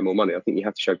simply paying more money. I think you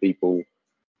have to show people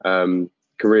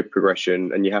career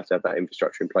progression, and you have to have that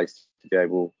infrastructure in place to be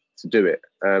able to do it.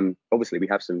 Obviously, we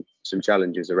have some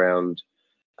challenges around.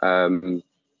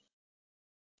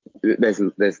 There's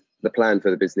the plan for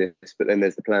the business, but then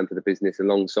there's the plan for the business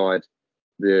alongside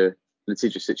the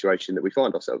litigious situation that we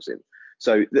find ourselves in.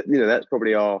 So that's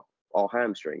probably our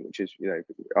hamstring, which is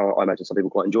I imagine some people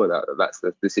quite enjoy that. That's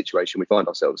the situation we find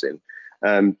ourselves in.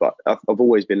 But I've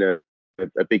always been a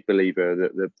big believer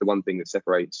that the one thing that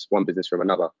separates one business from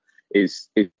another is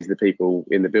the people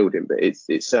in the building. But it's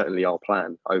certainly our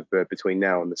plan over between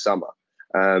now and the summer,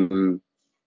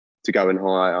 to go and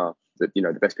hire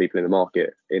the best people in the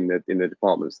market in the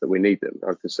departments that we need them.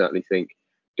 I can certainly think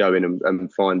going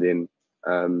and finding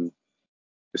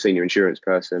a senior insurance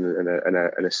person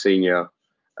and a senior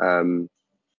and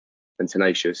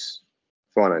tenacious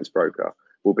finance broker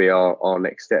will be our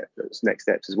next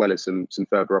steps, as well as some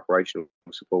further operational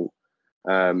support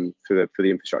for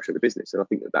the infrastructure of the business. And I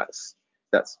think that's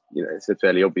it's a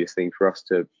fairly obvious thing for us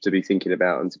to be thinking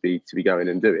about and to be going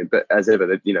and doing. But as ever,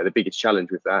 the biggest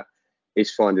challenge with that is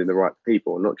finding the right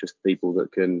people, not just the people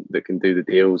that can do the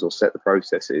deals or set the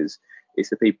processes. It's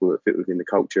the people that fit within the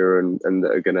culture and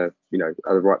that are going to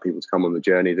are the right people to come on the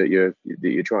journey that you're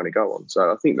trying to go on.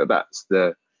 So I think that's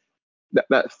the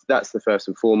first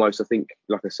and foremost. I think,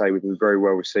 like I say, we've been very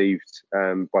well received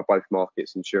by both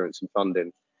markets, insurance and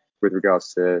funding, with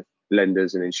regards to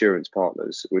lenders and insurance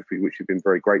partners, which we've been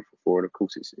very grateful for. And of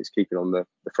course, it's keeping on the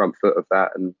front foot of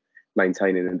that and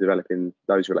maintaining and developing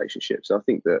those relationships. So I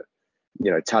think that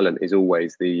talent is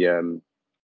always the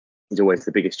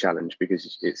biggest challenge,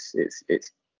 because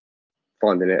it's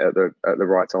finding it at the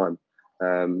right time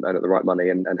and at the right money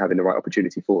and having the right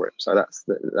opportunity for it. So that's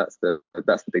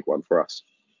the big one for us.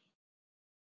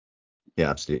 Yeah,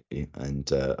 absolutely. And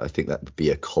I think that would be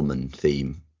a common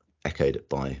theme echoed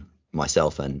by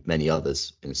myself and many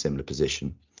others in a similar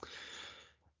position.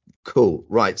 Cool.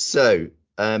 Right. So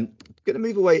going to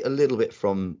move away a little bit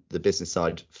from the business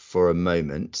side for a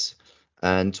moment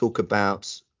and talk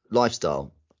about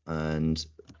lifestyle, and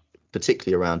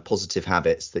particularly around positive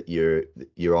habits that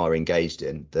you are engaged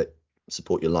in that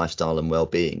support your lifestyle and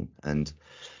well-being. And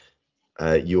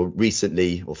you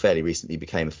fairly recently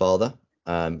became a father,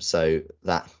 so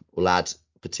that will add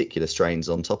particular strains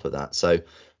on top of that. So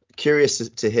curious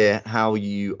to hear how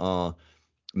you are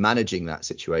managing that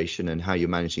situation and how you're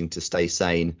managing to stay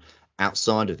sane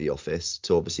outside of the office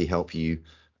to obviously help you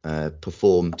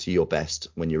perform to your best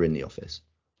when you're in the office.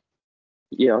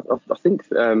 Yeah, I think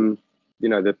the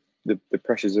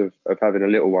pressures of having a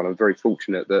little one. I'm very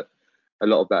fortunate that a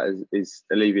lot of that is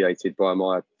alleviated by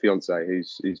my fiance,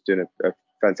 who's doing a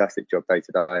fantastic job day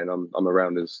to day, and I'm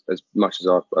around as much as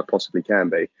I possibly can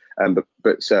be,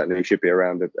 but certainly should be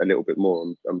around a little bit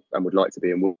more, and would like to be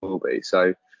and will be.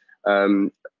 So I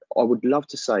would love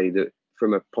to say that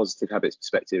from a positive habits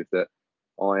perspective that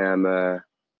I am a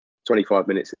 25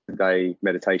 minutes a day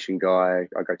meditation guy.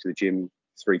 I go to the gym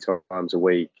 3 times a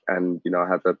week, and I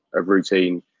have a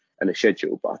routine and a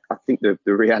schedule. But I think the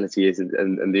reality is,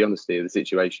 and the honesty of the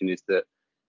situation is, that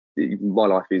my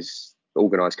life is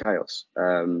organised chaos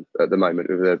at the moment,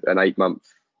 with an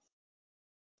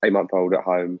 8-month-old at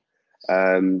home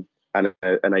and an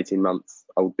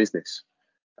 18-month-old business.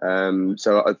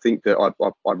 So I think that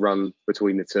I run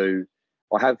between the two.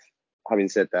 Having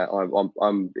said that,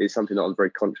 it's something that I'm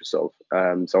very conscious of.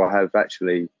 So I have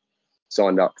actually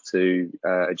signed up to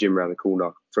a gym around the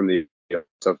corner from the.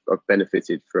 So I've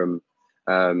benefited from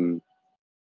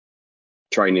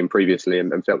training previously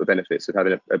and felt the benefits of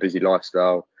having a busy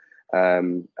lifestyle,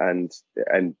 and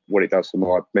what it does for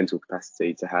my mental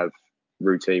capacity to have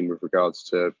routine with regards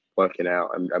to working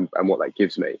out and what that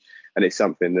gives me. And it's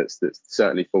something that's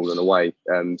certainly fallen away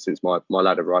since my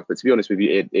lad arrived. But to be honest with you,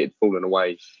 it had fallen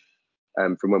away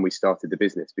from when we started the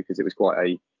business, because it was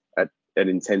quite an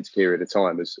intense period of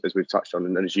time, as we've touched on.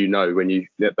 And as you know, when you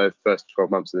both first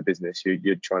 12 months of the business,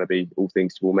 you're trying to be all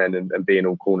things to all men and be in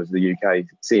all corners of the UK,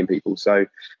 seeing people. So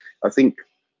I think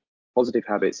positive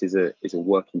habits is a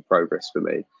work in progress for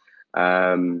me,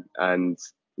 and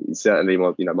certainly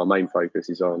my main focus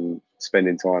is on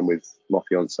spending time with my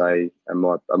fiance and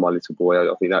my little boy.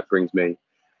 I think that brings me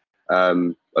a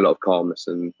lot of calmness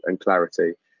and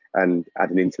clarity, and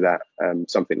adding into that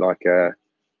something like a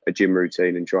gym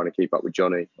routine and trying to keep up with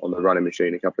Johnny on the running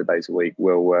machine a couple of days a week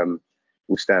will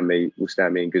stand me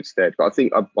in good stead. But I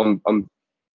think I'm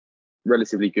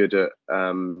relatively good at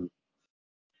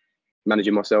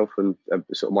managing myself and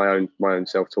sort of my own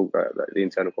self-talk, the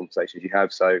internal conversations you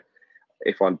have. So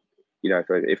if I'm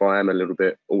if I am a little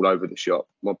bit all over the shop,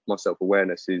 my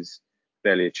self-awareness is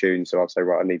fairly attuned. So I'll say,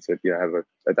 right, I need to have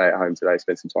a day at home today,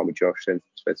 spend some time with Josh, and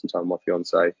spend some time with my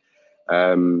fiance,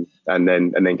 and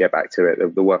then get back to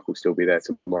it. The work will still be there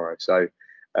tomorrow. So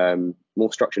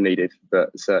more structure needed,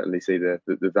 but certainly see the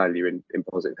value in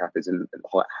positive habits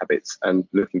and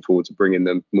looking forward to bringing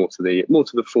them more to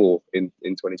the fore in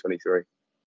 2023.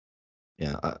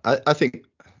 Yeah, I think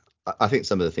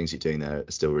some of the things you're doing there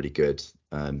are still really good.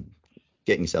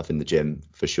 Getting yourself in the gym,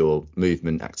 for sure,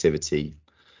 movement, activity.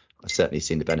 I've certainly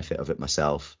seen the benefit of it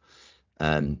myself.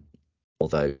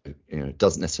 although it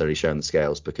doesn't necessarily show on the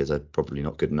scales because I'm probably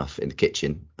not good enough in the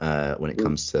kitchen when it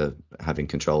comes to having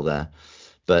control there.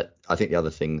 But I think the other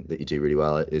thing that you do really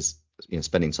well is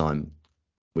spending time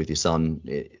with your son.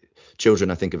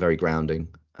 Children, I think, are very grounding,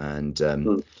 and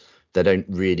they don't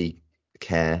really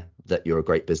care that you're a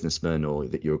great businessman or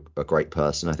that you're a great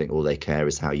person. I think all they care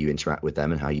is how you interact with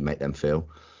them and how you make them feel.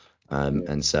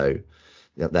 And so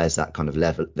there's that kind of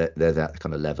level. There's that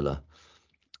kind of leveler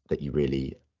that you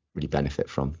really benefit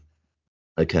from.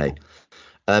 Okay,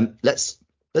 let's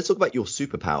talk about your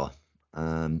superpower,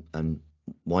 and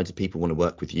why do people want to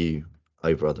work with you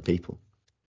over other people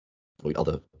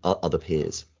or other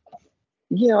peers?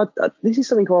 Yeah, this is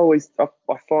something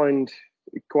I find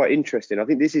quite interesting. I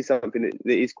think this is something that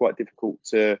is quite difficult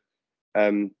to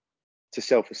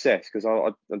self-assess, because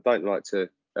I don't like to.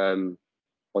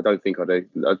 I don't think I do.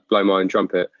 I blow my own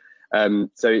trumpet.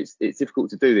 So it's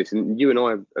difficult to do this, and you and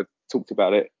I have talked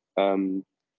about it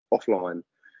offline.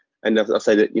 And I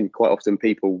say that quite often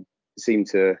people seem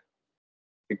to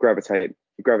gravitate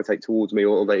towards me,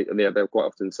 or they'll quite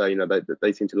often say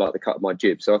they seem to like the cut of my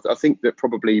jib. So I think that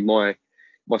probably my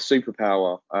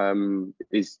superpower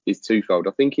is twofold.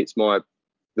 I think it's the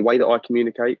way that I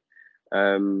communicate,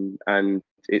 and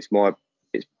it's my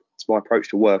approach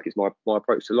to work. It's my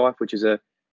approach to life, which is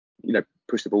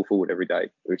push the ball forward every day,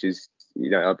 which is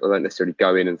I don't necessarily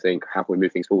go in and think, how can we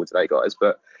move things forward today, guys?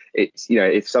 But it's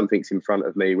if something's in front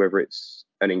of me, whether it's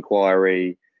an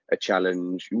inquiry, a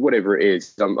challenge, whatever it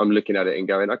is, I'm looking at it and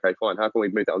going, okay, fine, how can we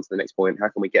move that on to the next point? How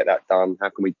can we get that done? How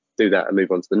can we do that and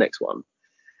move on to the next one?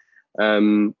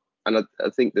 And I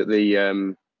think that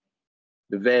the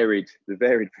varied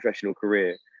professional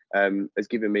career has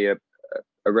given me a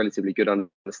relatively good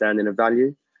understanding of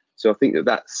value. So I think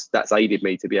that's aided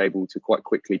me to be able to quite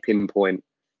quickly pinpoint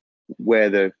where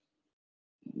the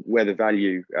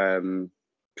value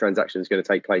transaction is going to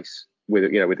take place with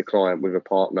a client, with a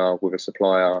partner, with a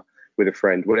supplier, with a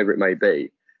friend, whatever it may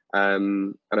be.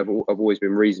 And I've always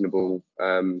been reasonable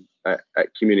at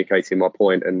communicating my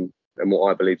point and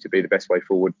what I believe to be the best way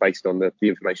forward based on the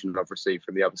information I've received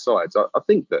from the other side. So I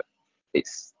think that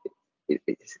it's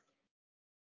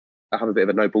I have a bit of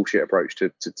a no bullshit approach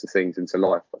to things and to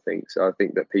life, I think. So I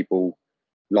think that people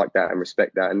like that and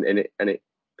respect that, and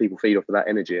people feed off of that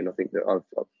energy. And I think that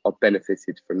I've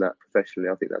benefited from that professionally.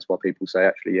 I think that's why people say,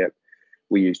 actually, yeah,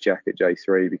 we use Jack at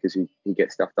J3 because he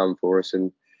gets stuff done for us,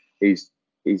 and he's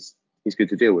good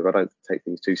to deal with. I don't take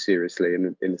things too seriously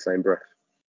in the same breath.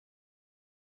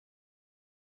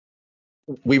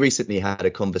 We recently had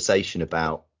a conversation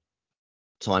about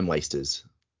time wasters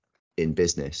in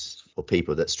business, or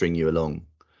people that string you along.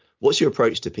 What's your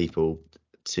approach to people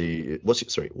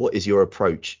what is your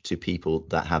approach to people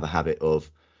that have a habit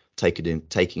of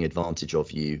taking advantage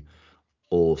of you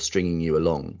or stringing you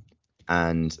along?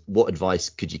 And what advice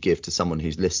could you give to someone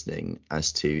who's listening,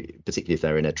 as to, particularly if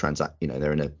they're in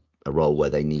they're in a role where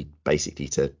they need basically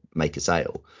to make a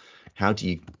sale? How do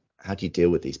you deal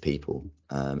with these people,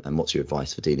 and what's your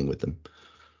advice for dealing with them?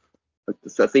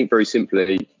 So I think very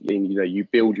simply, you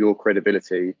build your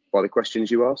credibility by the questions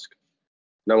you ask.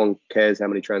 No one cares how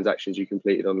many transactions you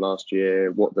completed on last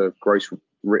year, what the gross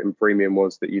written premium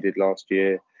was that you did last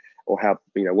year, or how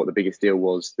what the biggest deal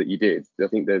was that you did. I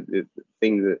think the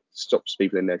thing that stops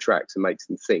people in their tracks and makes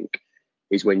them think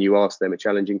is when you ask them a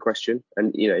challenging question.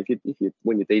 And if you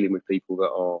when you're dealing with people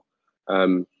that are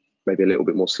maybe a little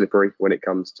bit more slippery when it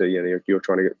comes to you're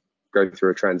trying to go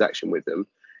through a transaction with them,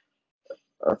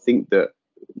 I think that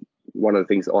one of the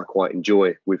things that I quite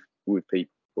enjoy with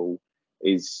people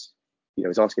is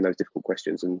asking those difficult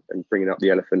questions and bringing up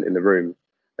the elephant in the room,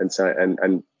 and so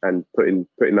and putting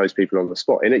those people on the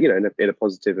spot in a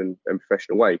positive and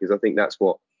professional way, because I think that's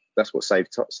what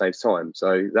saves time.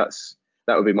 So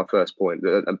that would be my first point,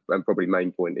 and probably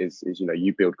main point is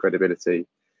you build credibility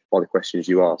by the questions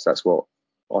you ask. That's what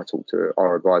I talk to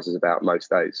our advisors about most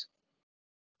days.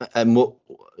 And what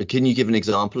can you give an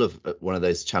example of one of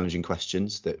those challenging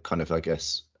questions that kind of, I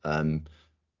guess,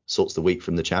 sorts the wheat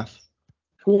from the chaff?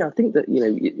 Yeah, I think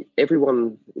that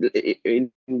everyone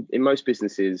in most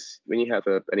businesses, when you have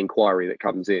an inquiry that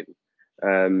comes in,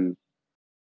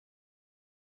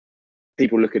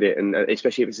 people look at it, and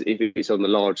especially if it's on the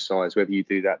large size, whether you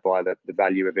do that by the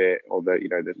value of it, or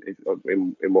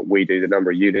in what we do, the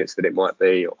number of units that it might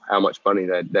be, or how much money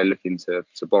they're looking to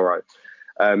borrow.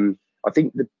 I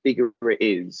think the bigger it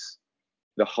is,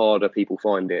 the harder people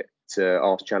find it to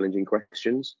ask challenging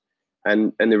questions.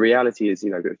 And the reality is,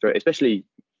 especially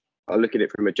I look at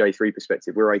it from a J3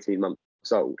 perspective, we're 18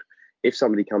 months old. If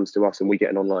somebody comes to us and we get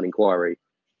an online inquiry,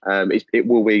 it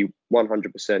will be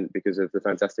 100% because of the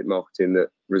fantastic marketing that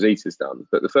Rosita's done.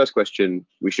 But the first question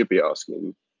we should be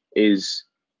asking is,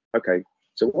 okay,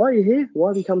 so why are you here? Why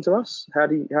have you come to us? How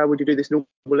would you do this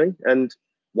normally? And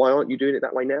why aren't you doing it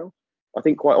that way now? I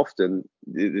think quite often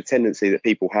the tendency that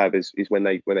people have is when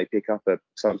they pick up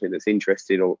something that's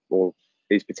interesting or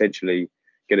is potentially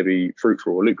going to be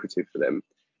fruitful or lucrative for them,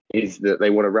 is that they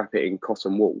want to wrap it in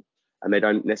cotton wool, and they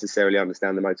don't necessarily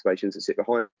understand the motivations that sit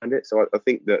behind it. So I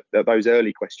think that those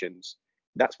early questions,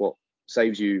 that's what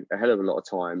saves you a hell of a lot of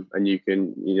time, and you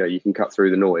can cut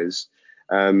through the noise.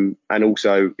 And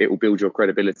also it will build your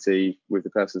credibility with the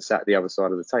person sat at the other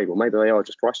side of the table. Maybe they are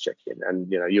just price checking, and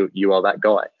you are that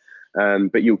guy.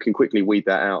 But you can quickly weed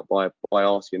that out by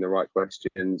asking the right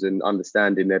questions and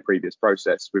understanding their previous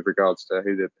process with regards to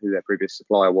who their previous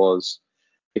supplier was.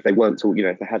 If they weren't talking,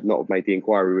 if they had not made the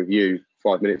inquiry with you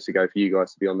 5 minutes ago for you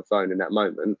guys to be on the phone in that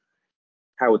moment,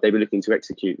 how would they be looking to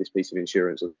execute this piece of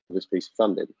insurance or this piece of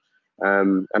funding?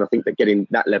 And I think that getting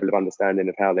that level of understanding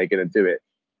of how they're going to do it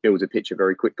builds a picture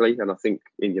very quickly. And I think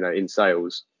in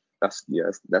sales, that's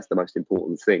the most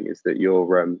important thing, is that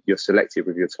you're selective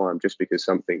with your time. Just because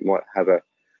something might have a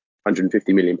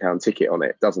 £150 million ticket on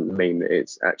it doesn't mean that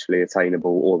it's actually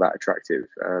attainable or that attractive.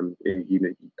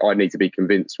 I need to be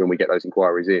convinced when we get those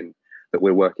inquiries in that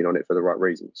we're working on it for the right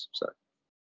reasons. So,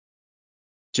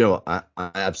 do you know what?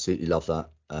 I absolutely love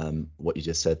that, what you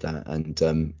just said there. And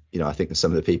I think that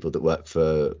some of the people that work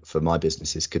for my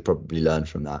businesses could probably learn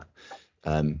from that.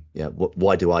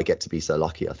 Why do I get to be so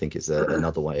lucky? I think is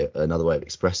another way of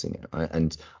expressing it, right?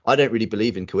 And I don't really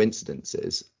believe in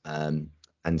coincidences.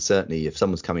 And certainly if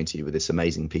someone's coming to you with this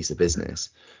amazing piece of business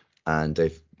and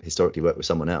they've historically worked with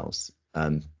someone else,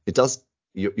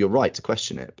 you're right to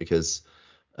question it, because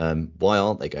why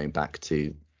aren't they going back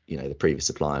to the previous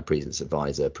supplier, previous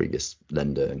advisor, previous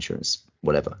lender, insurance,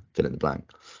 whatever, fill in the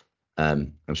blank.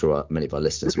 I'm sure many of our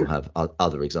listeners will have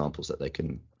other examples that they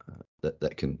can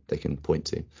point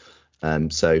to.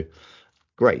 So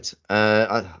great.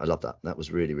 I love that. That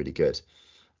was really, really good.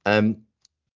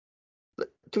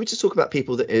 Can we just talk about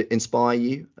people that inspire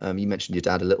you? You mentioned your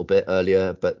dad a little bit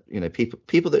earlier, but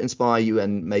people that inspire you,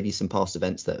 and maybe some past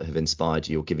events that have inspired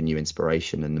you or given you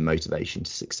inspiration and the motivation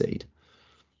to succeed.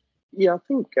 Yeah, I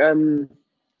think I'm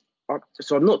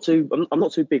not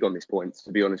too big on this point,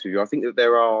 to be honest with you. I think that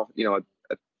there are,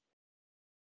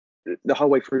 the whole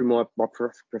way through my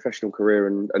professional career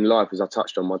and life, as I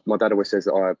touched on, my dad always says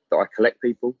that I collect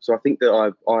people. So I think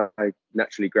that I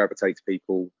naturally gravitate to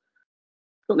people,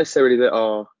 not necessarily that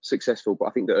are successful, but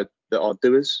I think that are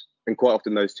doers. And quite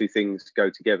often those two things go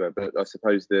together. But I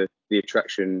suppose the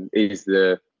attraction is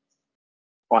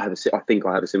I think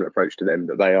I have a similar approach to them,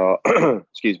 that they are,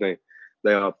 excuse me,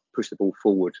 they are push the ball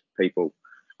forward people.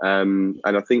 And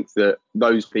I think that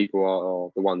those people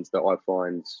are the ones that I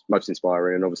find most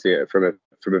inspiring. And obviously from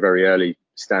a very early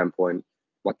standpoint,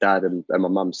 my dad and my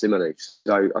mum similarly.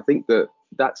 So I think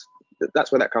that's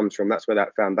where that comes from. That's where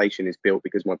that foundation is built,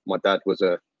 because my dad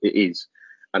is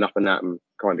an up and at 'em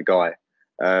kind of guy.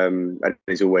 And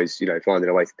he's always, finding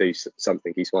a way to do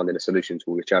something. He's finding a solution to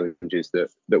all the challenges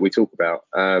that we talk about.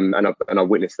 And I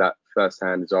witnessed that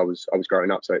firsthand as I was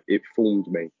growing up. So it formed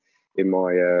me in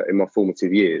my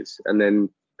formative years. And then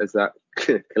as that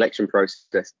collection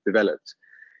process developed,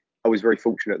 I was very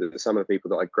fortunate that some of the people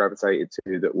that I gravitated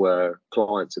to that were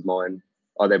clients of mine,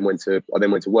 I then went to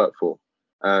work for,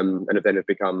 and have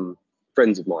become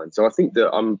friends of mine. So I think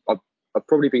that I've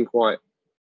probably been quite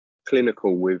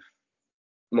clinical with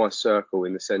my circle,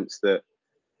 in the sense that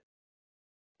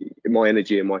my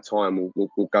energy and my time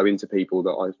will go into people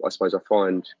that I suppose I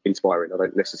find inspiring. I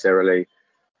don't necessarily,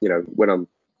 when I'm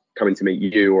coming to meet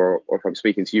you or if I'm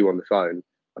speaking to you on the phone,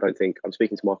 I don't think I'm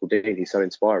speaking to Michael Dean, he's so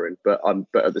inspiring. But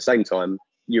at the same time,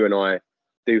 you and I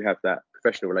do have that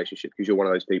professional relationship, because you're one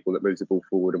of those people that moves the ball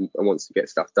forward and wants to get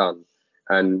stuff done.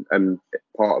 And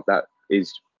part of that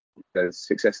is the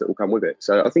success that will come with it.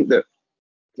 So I think that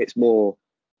it's more,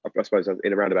 I suppose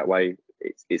in a roundabout way,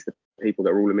 it's the people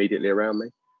that are all immediately around me,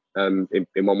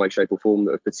 in one way, shape or form,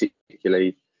 that have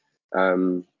particularly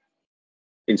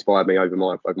inspired me over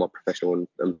my professional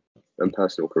and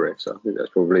personal career. So I think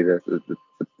that's probably the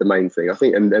main thing. I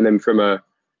think, and then from a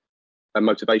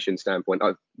motivation standpoint,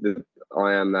 I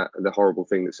am the horrible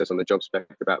thing that says on the job spec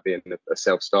about being a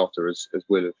self-starter, as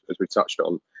we touched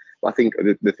on. But I think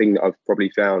the thing that I've probably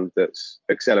found that's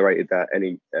accelerated that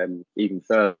even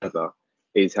further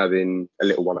is having a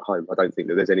little one at home. I don't think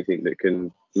that there's anything that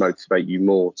can motivate you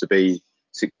more to be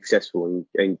successful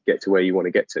and get to where you want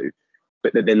to get to.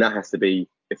 But then that has to be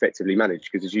effectively managed,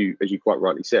 because as you quite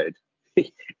rightly said,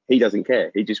 he doesn't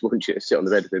care. He just wants you to sit on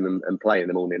the bed with him and play in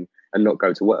the morning and not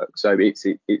go to work. So it's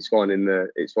finding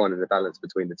the balance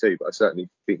between the two. But I certainly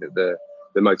think that the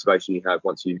motivation you have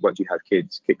once you have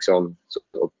kids kicks on sort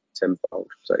of tenfold.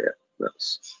 So yeah,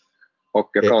 I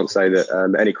can't say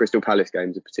that any Crystal Palace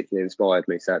games have particularly inspired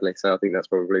me, sadly. So I think that's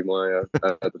probably my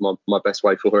best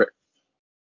way for it.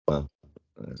 Well,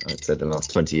 I'd say the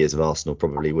last 20 years of Arsenal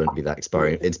probably wouldn't be that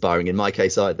inspiring in my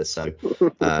case either. So,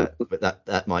 but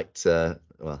that might,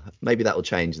 well, maybe that will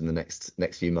change in the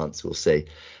next few months. We'll see.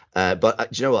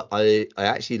 But do you know what? I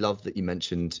actually love that you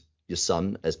mentioned your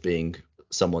son as being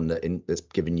someone that's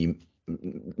given you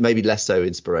maybe less so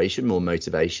inspiration, more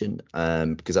motivation,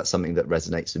 because that's something that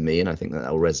resonates with me, and I think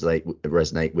that will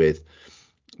resonate with.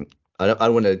 I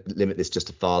don't want to limit this just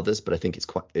to fathers, but I think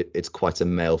it's quite a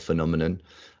male phenomenon.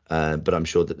 But I'm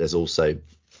sure that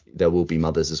there will be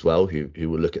mothers as well who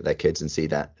will look at their kids and see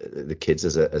that the kids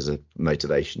as a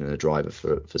motivation and a driver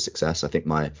for success. I think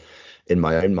in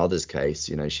my own mother's case,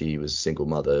 she was a single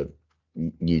mother,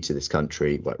 new to this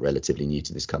country, relatively new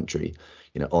to this country,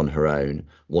 on her own,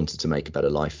 wanted to make a better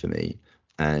life for me.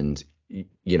 And,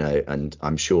 and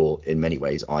I'm sure in many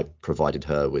ways I provided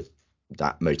her with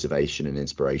that motivation and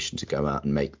inspiration to go out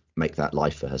and make that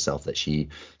life for herself that she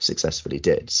successfully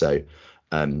did. So,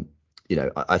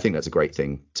 I think that's a great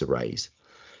thing to raise.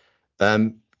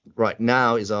 Right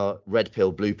now is our red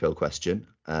pill, blue pill question.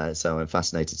 So I'm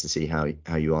fascinated to see how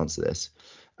you answer this.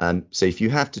 So if you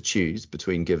have to choose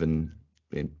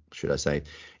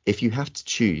if you have to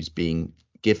choose being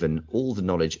given all the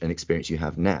knowledge and experience you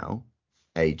have now,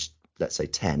 aged, let's say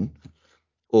 10,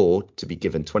 or to be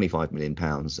given £25 million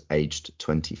aged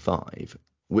 25,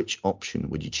 which option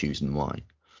would you choose and why?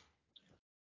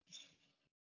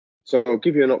 So I'll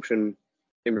give you an option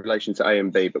in relation to A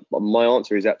and B, but my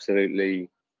answer is absolutely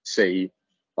C.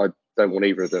 I don't want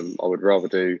either of them. I would rather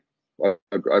do.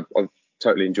 I've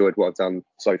totally enjoyed what I've done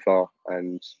so far,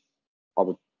 and I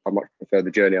much prefer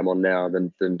the journey I'm on now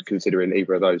than considering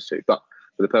either of those two. But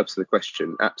for the purpose of the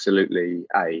question, absolutely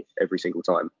A every single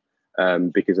time,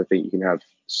 because I think you can have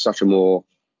such a more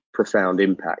profound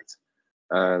impact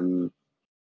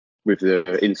with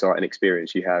the insight and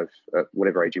experience you have at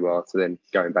whatever age you are, to then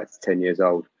going back to 10 years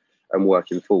old and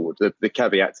working forward. The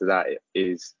caveat to that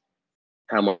is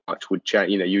how much would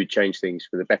change. You would change things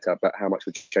for the better, but how much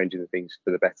would changing the things for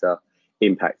the better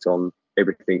impact on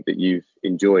everything that you've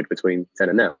enjoyed between 10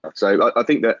 and now? So I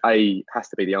think that A has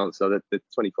to be the answer. The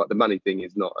 25, the money thing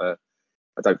is not I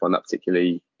don't find that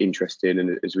particularly interesting.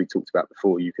 And as we talked about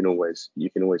before, you can always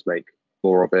make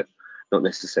more of it. Not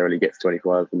necessarily get to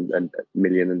 25 and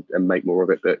million and make more of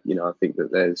it, but I think that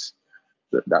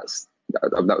that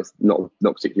was not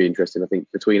particularly interesting. I think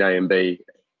between A and B,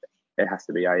 it has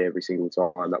to be A every single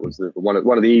time. That was one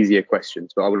of the easier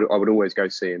questions, but I would always go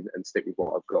C and stick with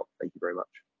what I've got. Thank you very much.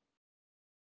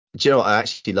 Do you know what? I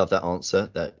actually love that answer,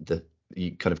 that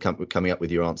you kind of coming up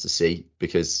with your answer C,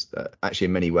 because actually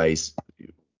in many ways,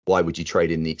 why would you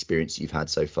trade in the experience you've had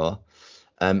so far?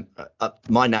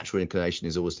 My natural inclination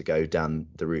is always to go down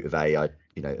the route of A.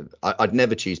 I'd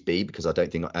never choose B, because I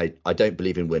don't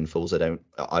believe in windfalls. I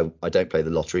don't play the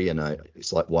lottery, and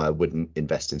it's like why I wouldn't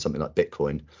invest in something like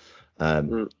Bitcoin,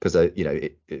 because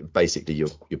basically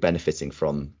you're benefiting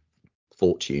from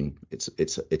fortune.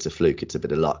 It's a fluke. It's a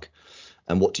bit of luck.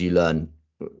 And what do you learn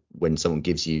when someone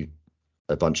gives you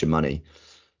a bunch of money?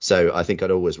 So I think I'd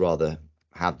always rather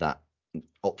have that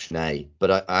option A,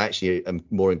 but I actually am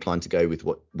more inclined to go with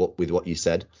what you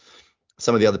said.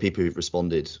 Some of the other people who've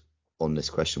responded on this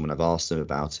question when I've asked them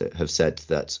about it have said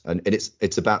that, and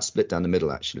it's about split down the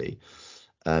middle actually.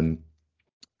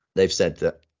 They've said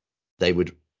that they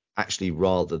would actually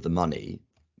rather the money,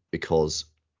 because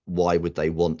why would they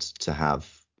want to have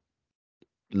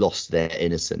lost their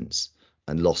innocence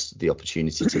and lost the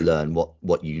opportunity to learn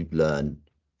what you learn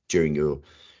during your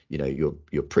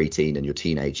preteen and your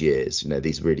teenage years,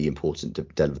 these really important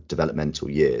developmental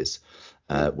years,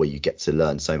 where you get to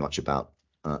learn so much about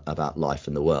life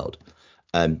and the world.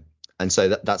 And so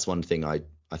that's one thing I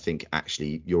think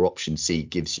actually your option C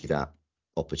gives you that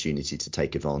opportunity to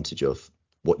take advantage of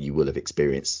what you will have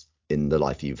experienced in the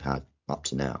life you've had up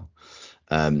to now.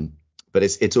 But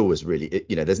it's always really,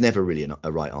 there's never really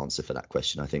a right answer for that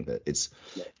question. I think that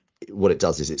what it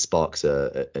does is it sparks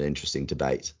an interesting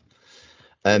debate.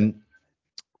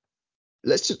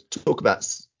 Let's just talk about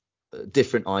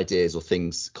different ideas or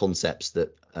concepts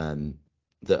that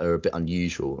are a bit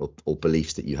unusual, or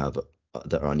beliefs that you have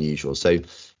that are unusual. So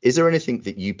is there anything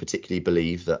that you particularly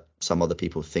believe that some other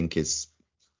people think is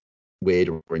weird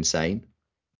or insane?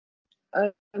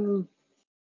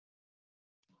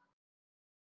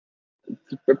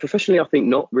 But professionally, I think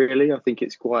not really. I think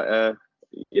it's quite I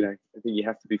think you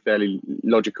have to be fairly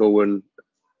logical and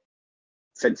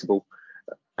sensible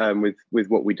with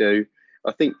what we do.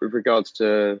 I think with regards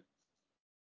to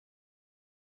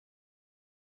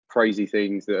crazy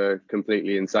things that are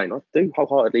completely insane, I do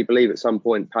wholeheartedly believe at some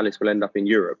point Palace will end up in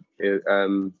Europe.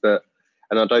 But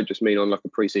and I don't just mean on like a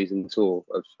pre-season tour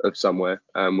of somewhere,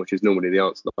 which is normally the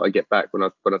answer that I get back when I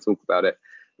talk about it.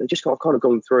 They just I've kind of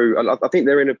gone through, and I think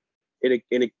they're in a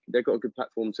they've got a good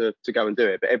platform to go and do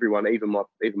it. But everyone, even my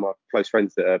close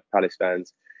friends that are Palace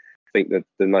fans, think that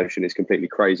the notion is completely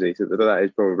crazy. So that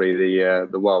is probably the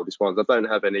wildest ones. I don't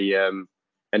have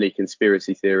any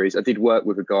conspiracy theories. I did work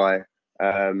with a guy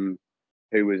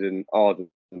who was an ardent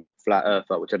flat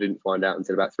earther, which I didn't find out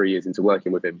until about 3 years into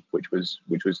working with him, which was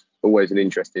always an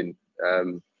interesting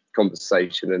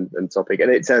conversation and topic.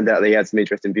 And it turned out that he had some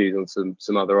interesting views on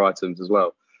some other items as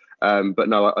well. But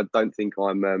no, I don't think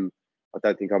I'm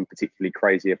particularly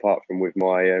crazy, apart from with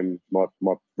my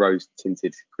my rose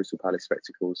tinted Crystal Palace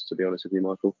spectacles, to be honest with you,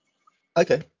 Michael.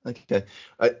 Okay.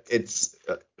 It's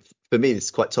for me,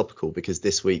 it's quite topical because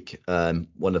this week,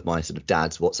 one of my sort of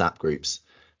dad's WhatsApp groups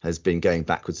has been going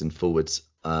backwards and forwards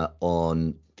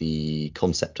on the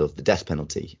concept of the death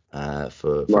penalty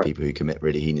for Right. people who commit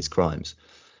really heinous crimes.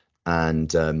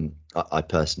 And I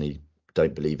personally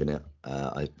don't believe in it.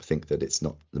 I think that it's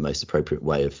not the most appropriate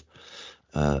way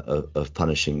of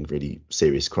punishing really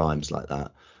serious crimes like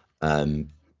that.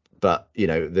 But you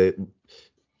know,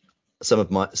 some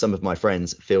of my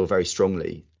friends feel very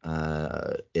strongly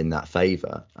in that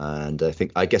favour, and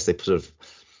I guess they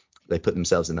put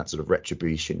themselves in that sort of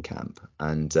retribution camp.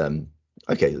 And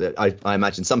okay, I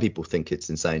imagine some people think it's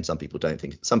insane, some people don't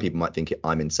think. Some people might think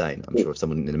I'm insane. I'm sure if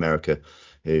someone in America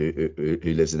who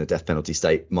lives in a death penalty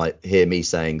state might hear me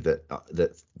saying that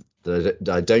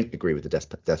I don't agree with the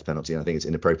death penalty and I think it's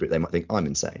inappropriate, they might think I'm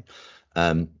insane.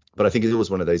 But I think it's always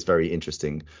one of those very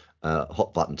interesting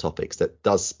hot button topics that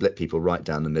does split people right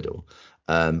down the middle.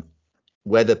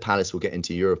 Whether Palace will get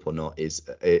into Europe or not is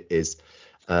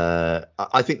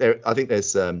I think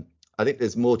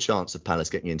there's more chance of Palace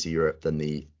getting into Europe than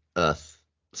the Earth.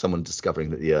 Someone discovering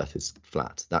that the Earth is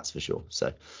flat, that's for sure.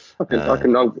 So I can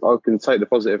take the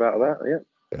positive out of that. Yeah.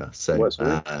 Yeah. So works for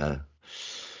me.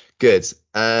 Good.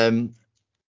 Can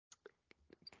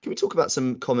we talk about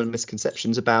some common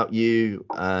misconceptions about you?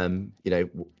 You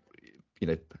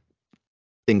know,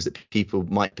 things that people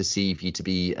might perceive you to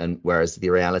be, and whereas the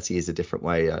reality is a different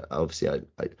way. Obviously,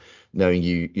 I knowing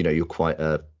you, you're quite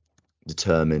a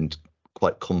determined,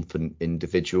 quite confident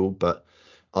individual. But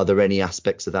are there any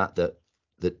aspects of that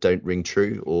don't ring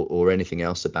true, or anything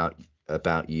else about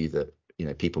you that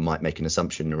people might make an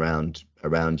assumption around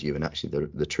you, and actually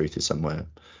the truth is somewhere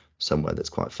that's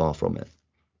quite far from it?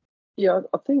 Yeah,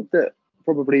 I think that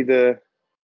probably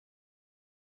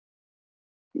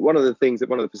one of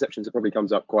the perceptions that probably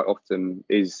comes up quite often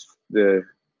is I'm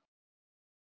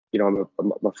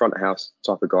a front of house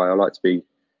type of guy. I like to be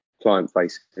client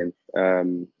facing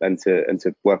and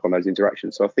to work on those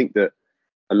interactions. So I think that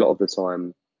a lot of the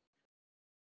time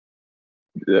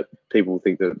that people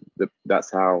think that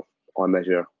that's how I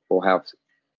measure, or how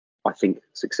I think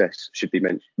success should be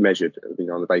measured,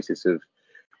 on the basis of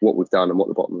what we've done and what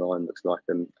the bottom line looks like,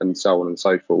 and so on and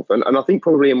so forth. And I think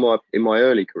probably in my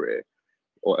early career,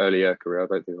 or earlier career, I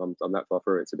don't think I'm that far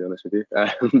through it, to be honest with you.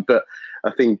 But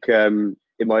I think in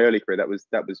my early career that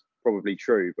was probably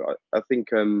true. But I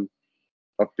think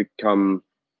I've become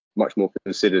much more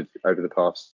considered over the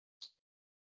past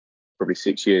probably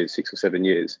 6 or 7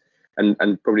 years,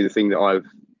 and probably the thing that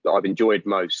I've enjoyed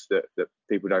most that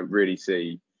people don't really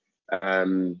see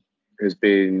has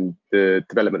been the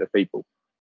development of people,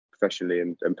 professionally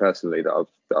and personally, that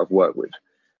I've worked with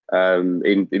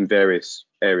in various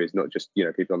areas, not just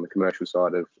people on the commercial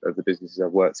side of the businesses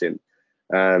I've worked in,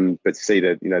 but to see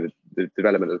the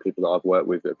development of the people that I've worked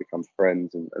with that have become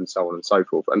friends, and so on and so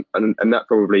forth, and that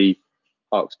probably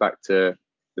harks back to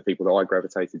the people that I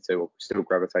gravitated to, or still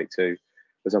gravitate to,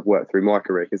 as I've worked through my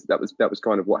career, because that was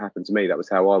kind of what happened to me. That was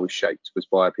how I was shaped, was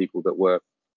by people that were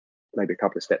maybe a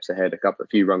couple of steps ahead, a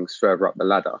few rungs further up the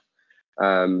ladder.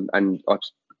 And I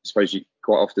suppose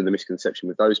quite often the misconception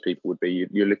with those people would be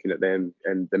you're looking at them,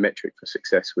 and the metric for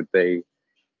success would be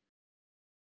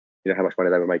how much money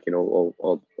they were making,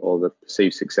 or the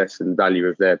perceived success and value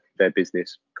of their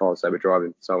business, cars they were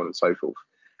driving, so on and so forth.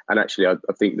 And actually, I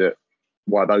think that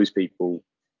why those people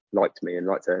liked me and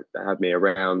liked to have me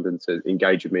around and to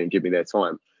engage with me and give me their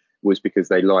time was because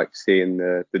they liked seeing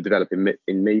the developing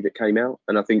in me that came out.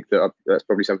 And I think that that's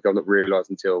probably something I've not realised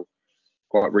until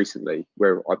quite recently,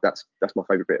 where that's my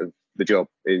favourite bit of the job,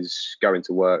 is going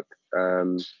to work,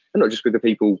 and not just with the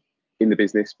people in the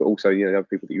business, but also the other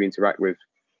people that you interact with,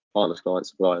 partners, clients,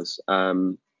 suppliers,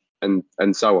 and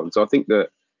so on. So I think that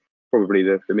probably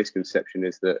the misconception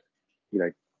is that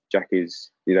Jack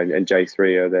is and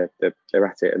J3 are they're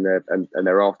at it and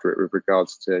they're after it with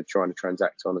regards to trying to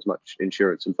transact on as much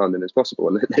insurance and funding as possible.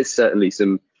 And there's certainly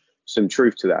some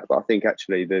truth to that. But I think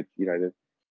actually the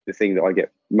thing that I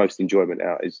get most enjoyment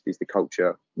out is the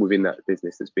culture within that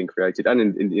business that's been created, and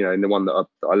in the one that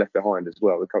I left behind as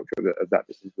well. The culture of that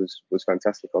business was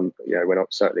fantastic. When I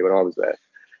was there,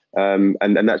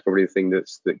 and that's probably the thing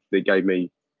that gave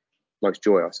me most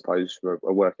joy, I suppose, from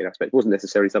a working aspect. It wasn't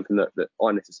necessarily something that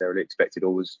I necessarily expected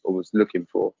or was looking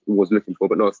for,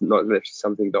 but not necessarily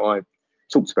something that I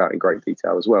talked about in great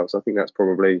detail as well. So I think that's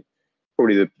probably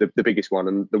the biggest one,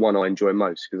 and the one I enjoy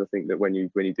most, because I think that when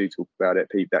you do talk about it,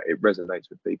 that it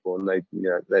resonates with people, and they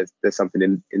there's something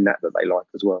in that they like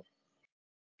as well.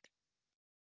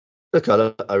 Look,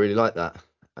 I really like that,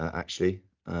 actually.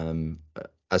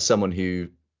 As someone who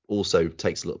also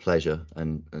takes a lot of pleasure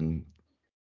and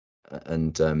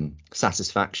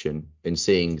satisfaction in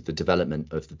seeing the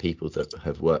development of the people that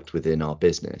have worked within our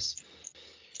business,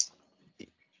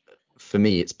 for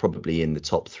me, it's probably in the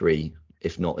top three,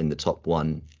 if not in the top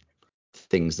one,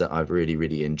 things that I've really,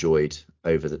 really enjoyed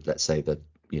over let's say the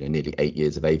nearly 8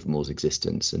 years of Avonmore's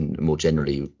existence, and more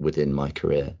generally within my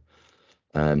career.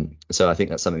 So I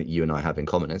think that's something that you and I have in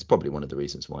common. And it's probably one of the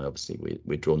reasons why, obviously,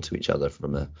 we're drawn to each other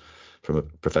from a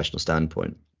professional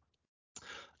standpoint.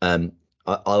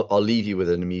 I'll leave you with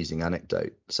an amusing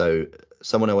anecdote. So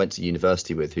someone I went to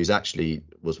university with, who's actually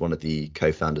was one of the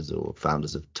co-founders or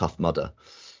founders of Tough Mudder,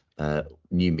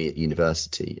 knew me at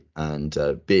university, and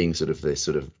being sort of this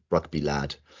sort of rugby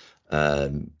lad,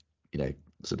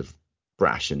 sort of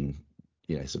brash and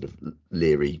sort of not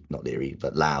leery,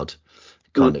 but loud,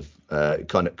 kind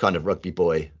of rugby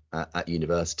boy at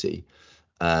university.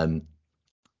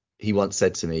 He once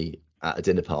said to me at a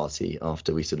dinner party,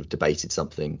 after we sort of debated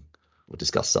something or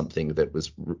discussed something that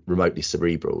was remotely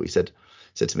cerebral, he said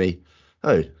to me,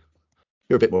 "Oh,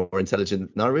 you're a bit more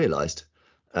intelligent than I realised."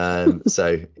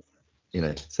 So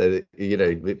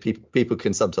people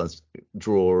can sometimes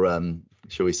draw,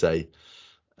 shall we say,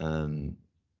 the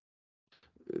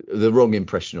wrong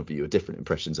impression of you, or different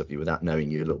impressions of you, without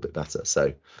knowing you a little bit better.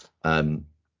 So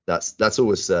that's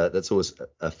always a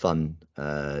fun.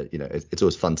 It's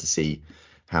always fun to see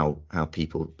how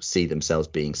people see themselves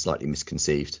being slightly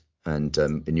misconceived. And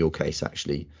in your case,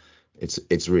 actually,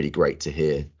 it's really great to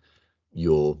hear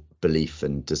your belief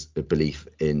in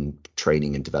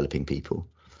training and developing people,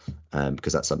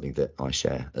 because that's something that I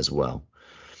share as well.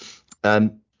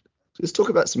 Let's talk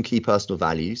about some key personal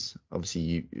values.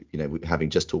 Obviously, having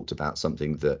just talked about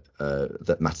something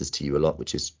that matters to you a lot,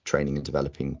 which is training and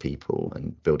developing people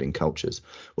and building cultures.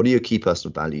 What are your key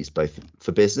personal values, both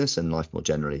for business and life more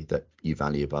generally, that you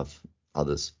value above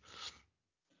others?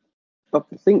 I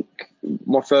think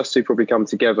my first two probably come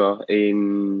together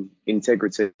in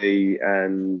integrity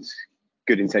and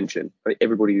good intention. I think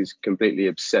everybody is completely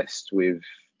obsessed with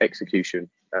execution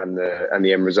and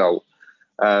the end result.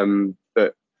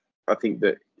 But I think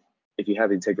that if you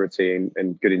have integrity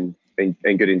and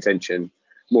good intention,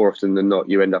 more often than not,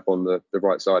 you end up on the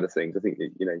right side of things. I think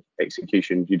that,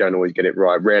 execution, you don't always get it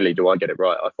right. Rarely do I get it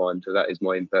right. I find that is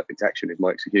my imperfect action, is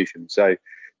my execution. So,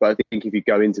 but I think if you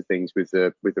go into things with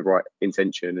the right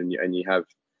intention and you have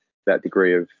that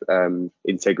degree of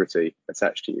integrity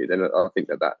attached to you, then I think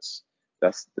that's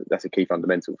a key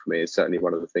fundamental for me. It's certainly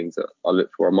one of the things that I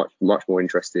look for. I'm much more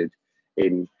interested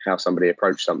in how somebody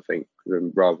approached something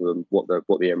rather than what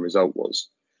the end result was.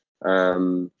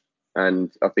 And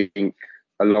I think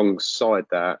alongside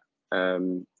that,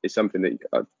 is something that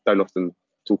I don't often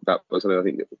talk about, but something I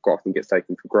think that quite often gets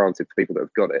taken for granted for people that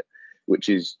have got it, which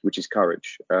is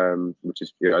courage, which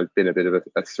has been a bit of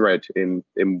a thread in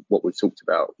what we've talked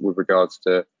about with regards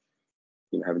to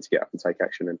having to get up and take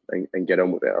action and get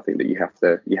on with it. I think that you have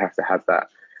to have that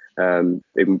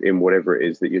in whatever it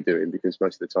is that you're doing, because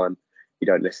most of the time you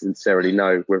don't necessarily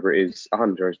know whether it is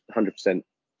 100%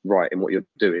 right in what you're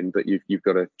doing, but you've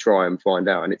got to try and find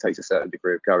out, and it takes a certain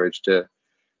degree of courage to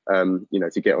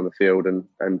to get on the field and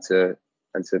to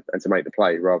make the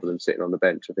play rather than sitting on the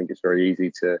bench. I think it's very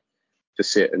easy to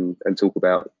sit and talk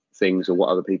about things or what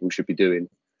other people should be doing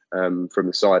from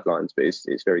the sidelines, but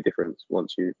it's very different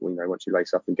once you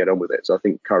lace up and get on with it. So I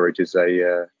think courage is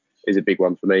a big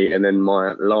one for me. And then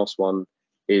my last one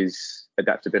is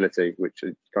adaptability, which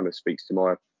kind of speaks to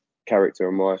my character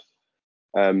and my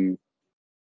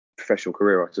professional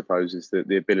career, I suppose, is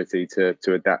the ability to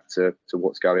adapt to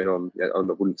what's going on. I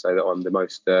wouldn't say that I'm the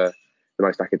most the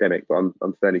most academic, but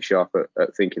I'm fairly sharp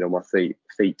at thinking on my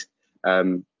feet,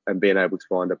 and being able to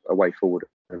find a way forward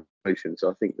and solution. So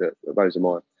I think that those are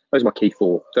my key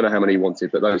four. Don't know how many you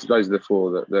wanted, but those are the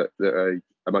four that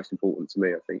are most important to me,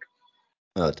 I think.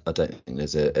 I don't think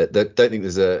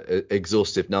there's a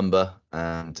exhaustive number,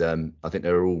 and I think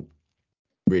they're all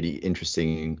really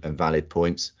interesting and valid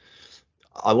points.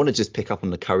 I want to just pick up on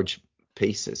the courage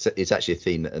piece. It's actually a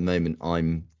theme that at the moment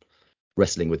I'm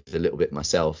wrestling with a little bit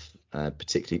myself,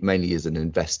 particularly mainly as an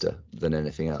investor than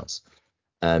anything else.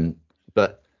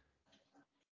 But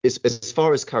as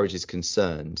far as courage is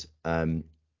concerned, do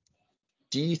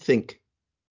you think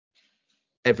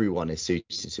everyone is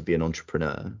suited to be an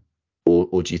entrepreneur,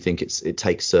 or do you think it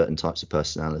takes certain types of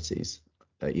personalities?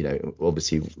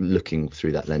 Obviously looking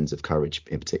through that lens of courage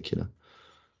in particular.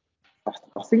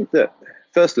 I think that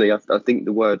firstly, I think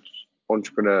the word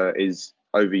entrepreneur is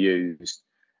overused,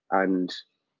 and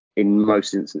in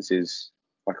most instances,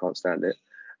 I can't stand it.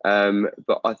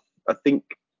 But I think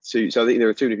so I think there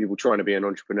are too many people trying to be an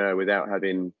entrepreneur without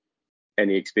having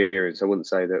any experience. I wouldn't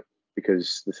say that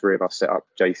because the three of us set up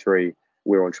J3,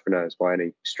 we're entrepreneurs by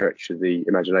any stretch of the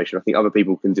imagination. I think other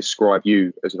people can describe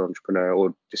you as an entrepreneur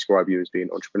or describe you as being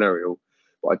entrepreneurial,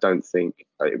 but I don't think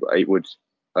it would.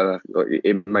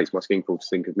 It makes my skin crawl to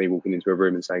think of me walking into a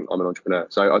room and saying I'm an entrepreneur.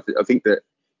 So I think that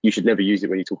you should never use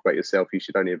it when you talk about yourself. You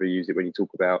should only ever use it when you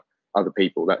talk about other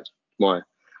people. That's my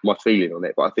feeling on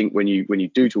it. But I think when you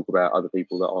do talk about other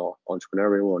people that are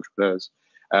entrepreneurial entrepreneurs,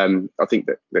 I think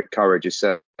that courage is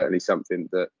certainly something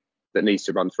that needs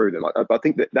to run through them. I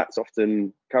think that's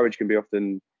often courage can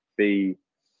often be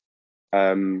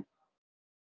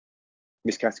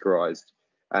miscategorized,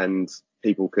 and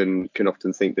people can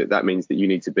often think that means that you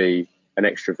need to be an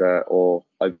extrovert or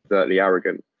overtly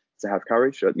arrogant to have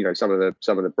courage. Some of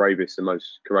the bravest and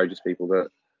most courageous people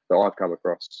that I've come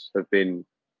across have been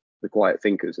the quiet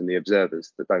thinkers and the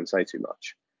observers that don't say too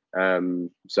much.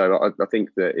 So I think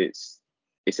that it's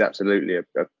absolutely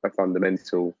a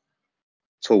fundamental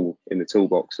tool in the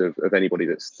toolbox of anybody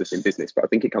that's in business. But I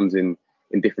think it comes in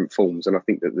different forms, and I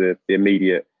think that the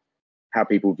immediate how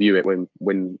people view it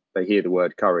when they hear the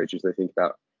word courage is they think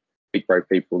about big brave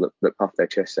people that puff their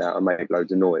chests out and make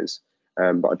loads of noise.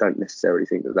 But I don't necessarily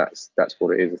think that that's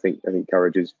what it is. I think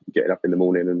courage is getting up in the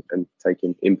morning and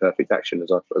taking imperfect action,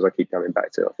 as I keep coming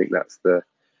back to. I think that's the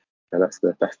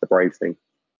brave thing.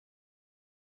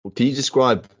 Well, can you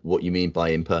describe what you mean by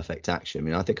imperfect action? I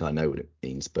mean, I think I know what it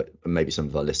means, but maybe some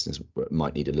of our listeners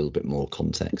might need a little bit more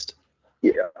context.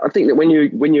 Yeah, I think that when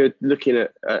you're looking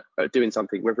at doing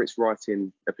something, whether it's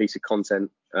writing a piece of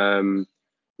content,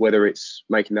 whether it's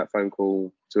making that phone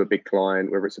call to a big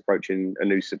client, whether it's approaching a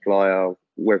new supplier,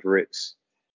 whether it's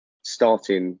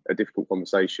starting a difficult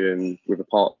conversation with a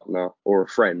partner or a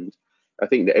friend, I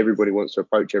think that everybody wants to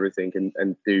approach everything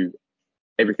and do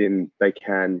everything they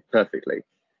can perfectly.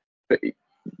 But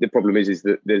the problem is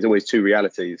that there's always two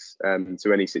realities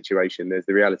to any situation. There's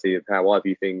the reality of how I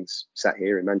view things sat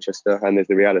here in Manchester, and there's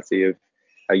the reality of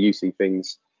how you see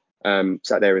things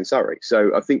sat there in Surrey.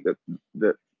 So I think that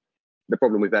the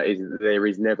problem with that is that there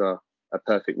is never a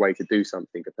perfect way to do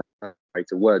something, a perfect way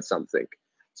to word something.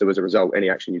 So as a result, any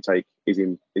action you take is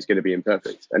going to be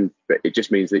imperfect, but it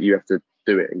just means that you have to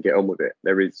do it and get on with it.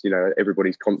 There is,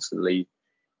 everybody's constantly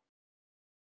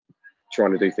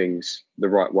trying to do things the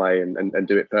right way and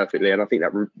do it perfectly, and I think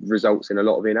that results in a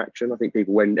lot of inaction. I think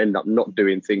people end up not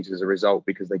doing things as a result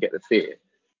because they get the fear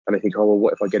and they think, oh well,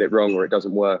 what if I get it wrong or it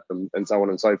doesn't work, and so on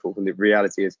and so forth. And the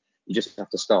reality is you just have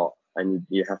to start, and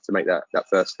you have to make that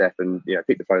first step, and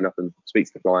pick the phone up and speak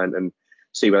to the client and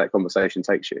see where that conversation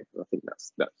takes you. I think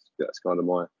that's kind of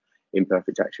my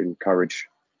imperfect action courage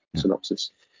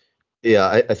synopsis.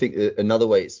 Yeah, I think another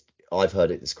way I've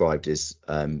heard it described is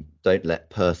don't let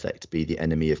perfect be the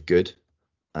enemy of good.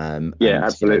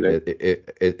 Absolutely.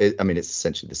 I mean, it's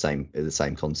essentially the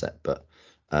same concept, but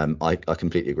I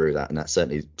completely agree with that, and that's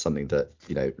certainly something that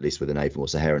at least with Avon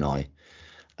Sahara and I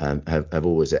have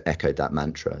always echoed that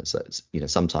mantra. So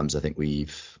sometimes I think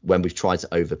when we've tried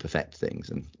to over perfect things,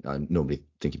 and I'm normally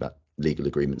thinking about legal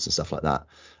agreements and stuff like that,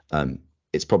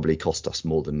 it's probably cost us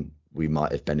more than we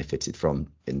might have benefited from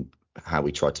in how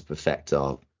we tried to perfect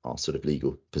our sort of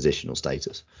legal position or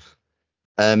status.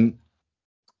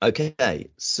 Okay,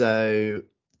 so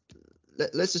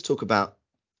let's just talk about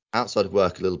outside of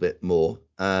work a little bit more.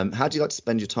 How do you like to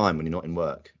spend your time when you're not in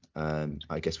work?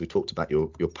 I guess we talked about your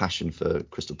passion for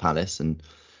Crystal Palace and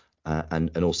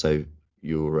also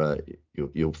your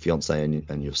fiance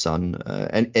and your son.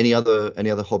 Any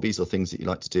other hobbies or things that you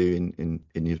like to do in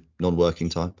your non-working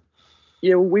time?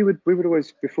 Yeah, well, we would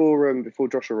always before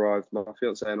Josh arrived, my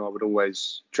fiance and I would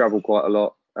always travel quite a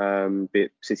lot. be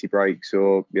it city breaks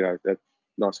or a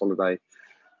nice holiday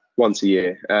once a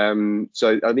year.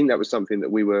 So I think that was something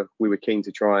that we were keen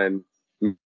to try and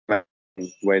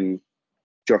manage when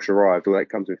Josh arrived. All that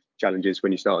comes with challenges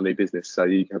when you start a new business, so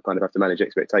you kind of have to manage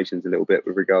expectations a little bit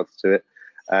with regards to it.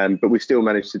 But we still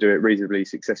managed to do it reasonably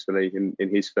successfully in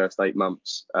his first 8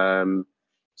 months.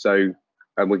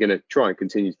 And we're going to try and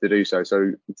continue to do so.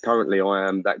 So currently, I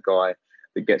am that guy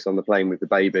that gets on the plane with the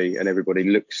baby, and everybody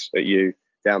looks at you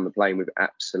down the plane with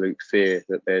absolute fear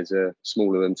that there's a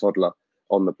smaller than toddler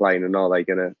on the plane, and are they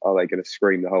gonna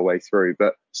scream the whole way through?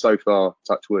 But so far,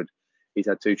 touch wood, he's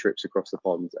had 2 trips across the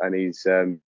pond, and he's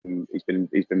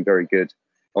been very good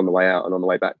on the way out and on the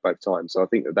way back both times. So I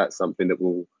think that that's something that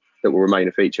will remain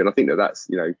a feature, and I think that that's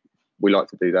we like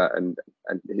to do that, and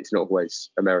it's not always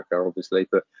America, obviously,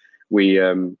 but we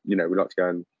we like to go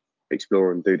and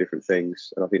explore and do different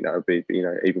things, and I think that would be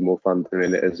even more fun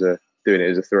doing it as a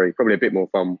 3. Probably a bit more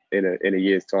fun in a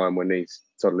year's time when he's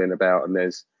toddling about and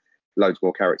there's loads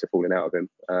more character falling out of him.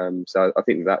 So I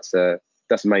think that's the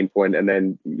main point. And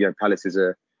then Palace is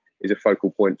a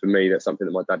focal point for me. That's something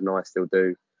that my dad and I still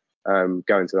do,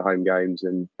 going to the home games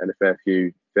and a fair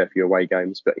few away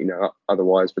games. But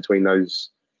otherwise between those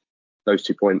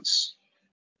 2 points,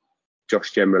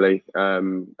 Josh generally,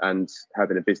 and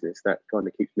having a business, that kind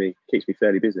of keeps me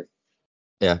fairly busy.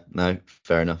 Yeah, no,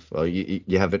 fair enough. Well,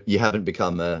 you haven't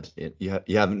become you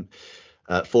haven't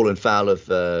fallen foul of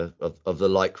the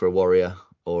lycra warrior,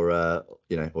 or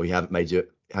or you haven't made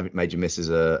your missus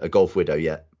a golf widow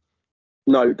yet.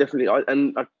 No, definitely.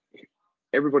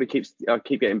 Everybody I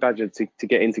keep getting badgered to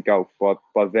get into golf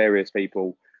by various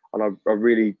people, and I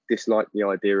really dislike the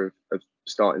idea of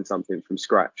starting something from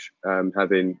scratch,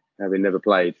 having never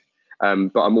played.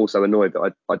 But I'm also annoyed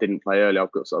that I didn't play early.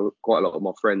 I've got quite a lot of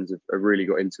my friends have really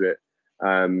got into it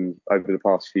over the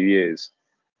past few years.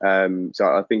 So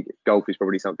I think golf is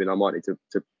probably something I might need to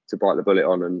bite the bullet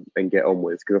on and get on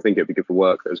with, because I think it'd be good for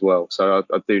work as well. So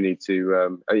I do need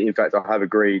to. In fact, I have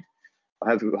agreed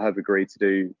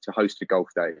to host a golf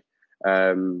day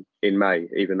in May,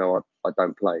 even though I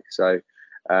don't play. So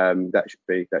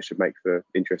that should make for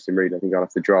interesting reading. I think I'll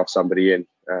have to draft somebody in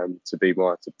to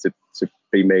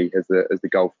be me as the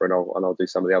golfer, and I'll do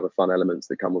some of the other fun elements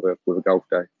that come with a golf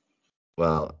day.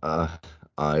 Well,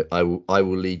 I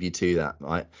will leave you to that.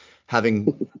 Right,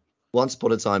 having once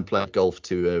upon a time played golf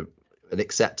to an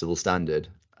acceptable standard,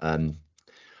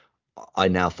 I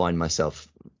now find myself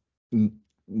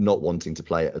not wanting to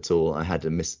play it at all. I had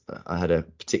a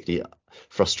particularly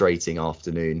frustrating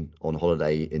afternoon on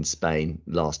holiday in Spain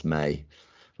last May,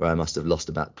 where I must have lost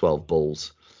about 12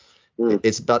 balls.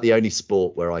 It's about the only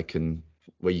sport where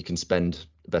you can spend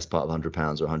the best part of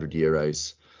 £100 or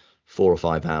 €100, 4 or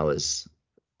 5 hours,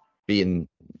 be in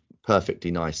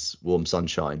perfectly nice warm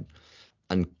sunshine,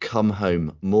 and come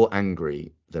home more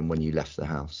angry than when you left the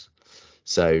house.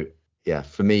 So yeah,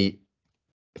 for me,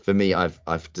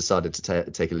 I've decided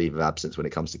to take a leave of absence when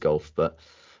it comes to golf. But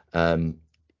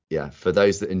yeah, for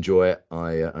those that enjoy it,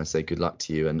 I say good luck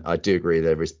to you. And I do agree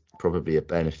there is probably a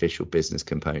beneficial business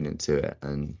component to it.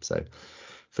 And so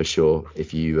for sure,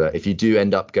 if you do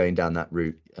end up going down that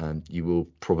route, you will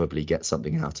probably get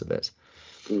something out of it.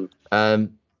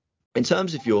 In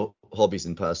terms of your hobbies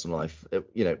and personal life, have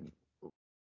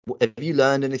you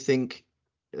learned anything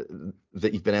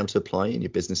that you've been able to apply in your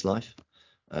business life?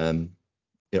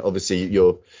 Obviously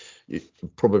you're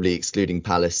probably excluding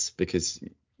Palace, because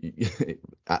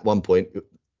at one point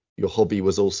your hobby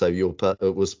was also your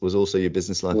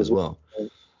business life as well.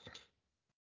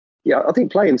 Yeah, I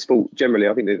think playing sport generally,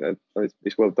 I think that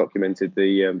it's well documented,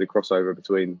 the crossover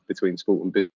between sport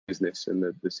and business, and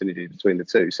the synergy between the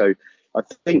two. So I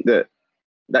think that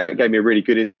gave me a really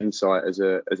good insight as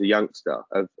a youngster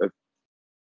of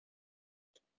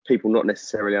people not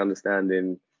necessarily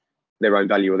understanding their own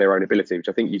value or their own ability, which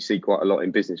I think you see quite a lot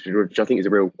in business, which I think is a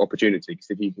real opportunity.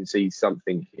 Because if you can see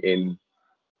something in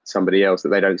somebody else that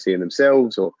they don't see in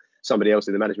themselves, or somebody else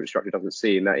in the management structure doesn't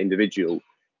see in that individual,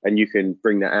 and you can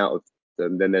bring that out of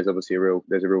them, then there's obviously a real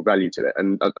value to it.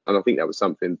 And I think that was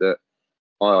something that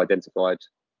I identified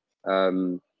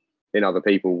in other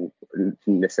people. Didn't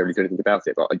necessarily do anything about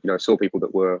it, but I saw people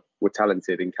that were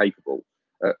talented and capable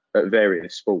at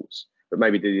various sports, but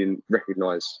maybe they didn't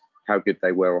recognise how good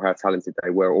they were, or how talented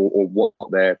they were, or what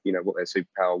their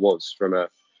superpower was from a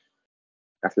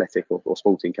athletic or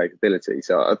sporting capability.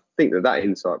 So I think that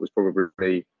insight was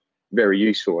probably very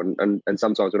useful. And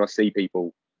sometimes when I see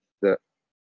people that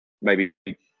maybe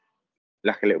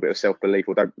lack a little bit of self-belief,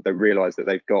 or don't realise that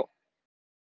they've got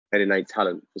an innate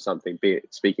talent for something, be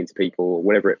it speaking to people or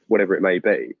whatever it may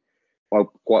be, I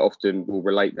quite often will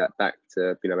relate that back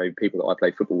to, maybe people that I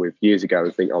played football with years ago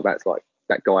and think, oh, that's like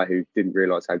that guy who didn't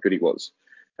realise how good he was.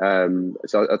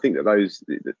 So I think that those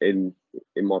in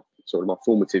my sort of my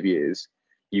formative years,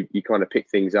 you kind of pick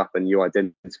things up and you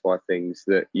identify things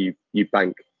that you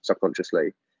bank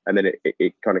subconsciously, and then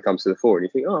it kind of comes to the fore, and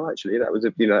you think, oh, actually, that was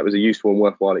a useful and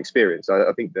worthwhile experience.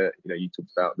 I think that you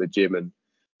talked about the gym and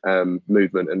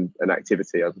movement and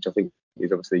activity, which I think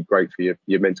is obviously great for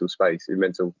your mental space, your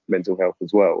mental health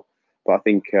as well. But I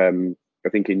think in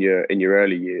your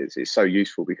early years, it's so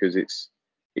useful because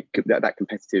that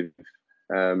competitive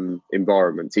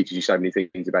environment teaches you so many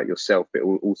things about yourself, but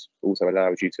it also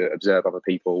allows you to observe other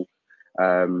people,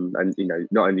 and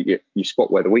not only you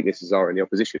spot where the weaknesses are in the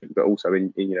opposition, but also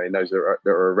in those that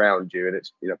are around you, and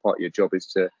it's part of your job is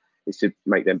to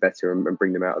make them better and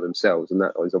bring them out of themselves, and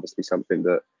that is obviously something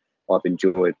that I've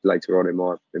enjoyed later on in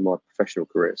my professional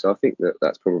career. So I think that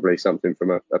that's probably something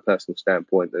from a personal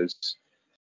standpoint that's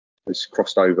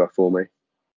crossed over for me.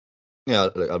 Yeah,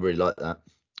 look, I really like that.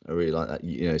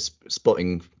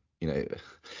 Spotting.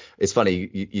 It's funny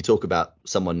you talk about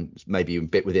someone maybe a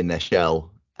bit within their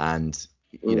shell, and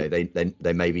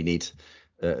they maybe need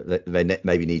they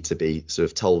maybe need to be sort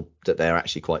of told that they're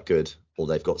actually quite good, or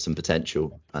they've got some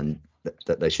potential, and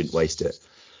that they shouldn't waste it.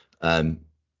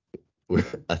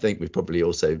 I think we've probably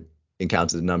also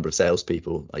encountered a number of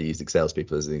salespeople. I use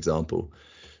salespeople as an example,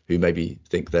 who maybe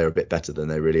think they're a bit better than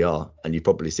they really are, and you've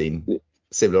probably seen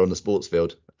similar on the sports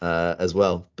field as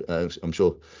well. I'm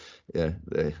sure. Yeah.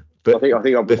 But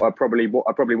I probably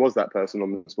was that person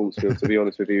on the sports field, to be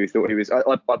honest with you. Who thought he was. I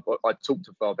talked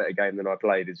a far better game than I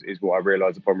played, is what I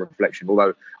realised upon reflection.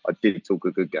 Although I did talk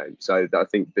a good game, so I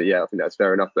think that's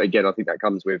fair enough. But again, I think that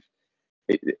comes with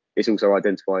it's also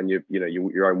identifying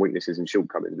your own weaknesses and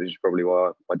shortcomings, which is probably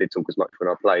why I did talk as much when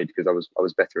I played, because I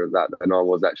was better at that than I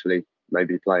was actually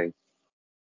maybe playing.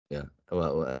 Yeah,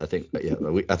 well, I think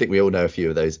I think we all know a few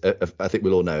of those. I think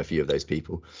we'll all know a few of those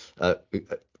people.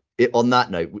 On that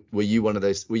note, were you one of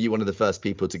the first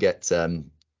people to get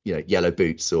yellow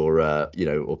boots or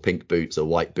pink boots or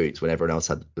white boots when everyone else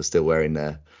was still wearing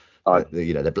their black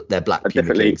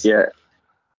Puma Kings? Yeah,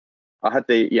 I had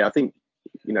I think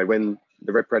when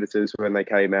the Red Predators, when they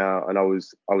came out, and I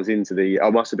was into I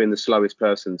must have been the slowest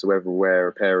person to ever wear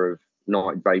a pair of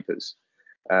Nike Vapors.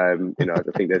 I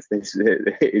think there's this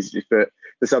is just for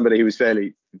somebody who was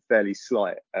fairly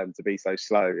slight, to be so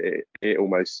slow, it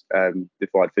almost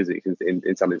defied physics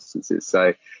in some instances.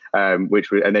 So and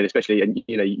then especially, and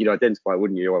you'd identify,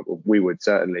 wouldn't you? We would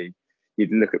certainly.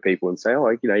 You'd look at people and say,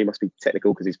 oh, he must be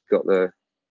technical because he's got the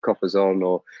coppers on,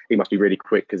 or he must be really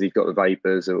quick because he's got the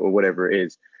Vapors, or whatever it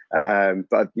is.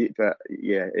 But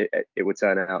yeah, it would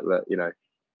turn out that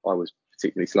I was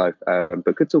particularly slow,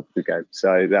 but could talk a good game.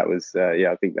 So that was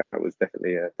I think that was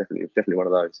definitely one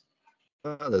of those.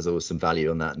 Well, there's always some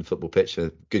value on that in football pitch,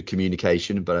 good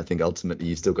communication, but I think ultimately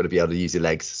you've still got to be able to use your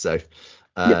legs. So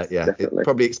yes, yeah, definitely. It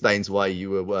probably explains why you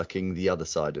were working the other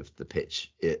side of the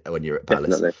pitch when you're at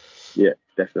Palace. Definitely. Yeah,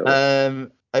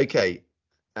 definitely. Okay.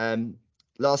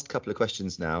 Last couple of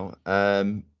questions now.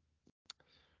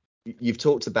 You've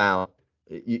talked about,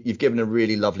 you've given a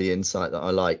really lovely insight that I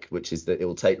like, which is that it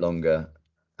will take longer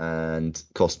and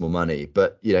cost more money.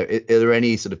 But are there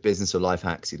any sort of business or life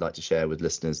hacks you'd like to share with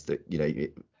listeners that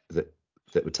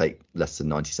that would take less than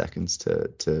 90 seconds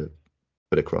to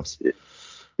put across?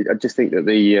 I just think that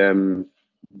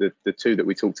the two that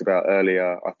we talked about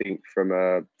earlier, I think from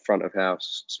a front of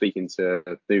house, speaking to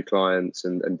new clients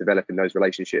and developing those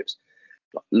relationships,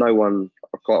 no one,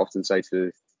 I quite often say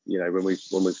to when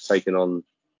we've taken on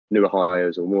newer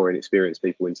hires or more inexperienced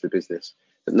people into the business,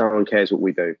 that no one cares what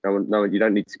we do. No one, you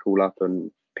don't need to call up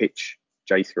and pitch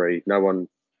J3. No one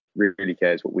really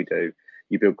cares what we do.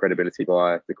 You build credibility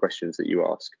by the questions that you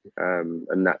ask,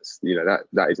 and that's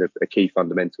that is a key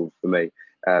fundamental for me.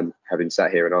 Having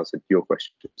sat here and answered your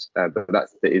questions, but that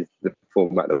is the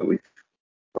format that we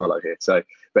follow here. So,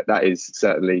 but that is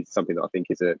certainly something that I think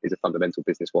is a fundamental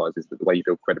business-wise, is that the way you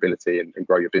build credibility and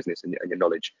grow your business and your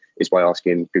knowledge is by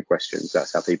asking good questions.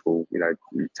 That's how people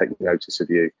take notice of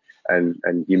you, and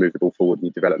you move the ball forward and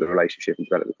you develop the relationship and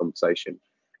develop the conversation.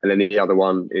 And then the other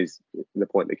one is the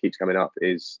point that keeps coming up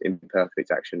is imperfect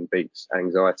action beats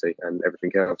anxiety and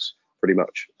everything else, pretty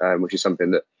much, which is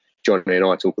something that Johnny and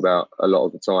I talk about a lot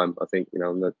of the time. I think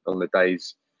on the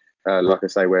days, like I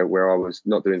say, where I was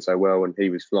not doing so well and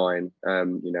he was flying,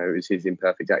 it was his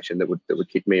imperfect action that would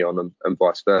kick me on, and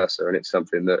vice versa. And it's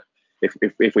something that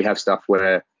if we have stuff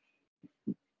where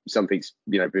something's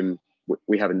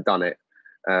we haven't done it,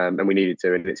 and we needed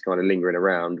to, and it's kind of lingering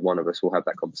around, one of us will have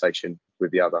that conversation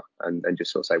with the other and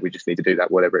just sort of say, we just need to do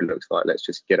that, whatever it looks like. Let's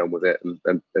just get on with it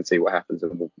and see what happens,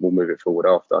 and we'll move it forward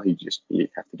after. You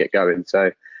have to get going.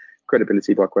 So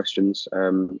credibility by questions,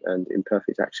 and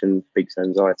imperfect action beats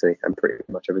anxiety and pretty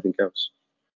much everything else.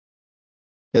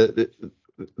 Yeah,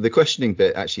 the questioning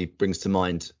bit actually brings to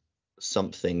mind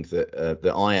something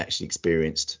that I actually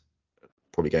experienced,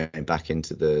 probably going back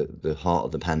into the heart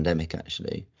of the pandemic,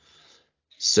 actually.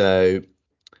 So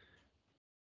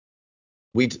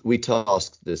we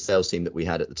tasked the sales team that we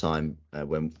had at the time,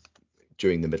 when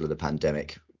during the middle of the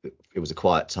pandemic, it was a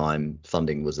quiet time,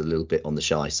 funding was a little bit on the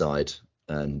shy side,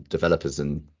 and developers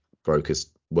and brokers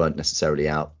weren't necessarily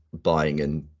out buying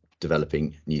and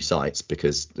developing new sites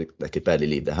because they could barely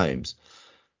leave their homes.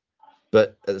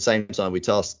 But at the same time, we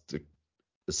tasked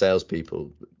the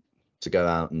salespeople to go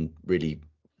out and really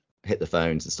hit the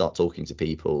phones and start talking to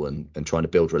people and trying to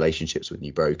build relationships with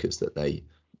new brokers that they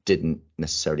didn't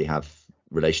necessarily have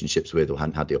relationships with or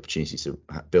hadn't had the opportunity to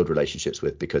build relationships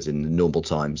with, because in the normal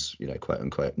times, quote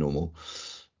unquote normal,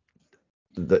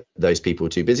 those people were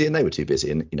too busy and they were too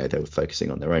busy, and they were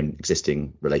focusing on their own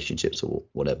existing relationships or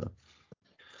whatever.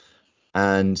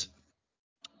 And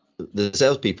the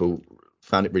salespeople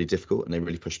found it really difficult, and they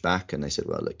really pushed back, and they said,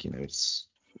 well, look, it's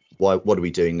what are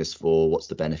we doing this for? What's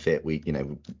the benefit? We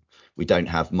don't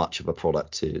have much of a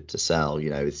product to sell,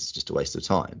 it's just a waste of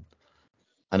time.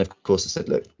 And of course I said,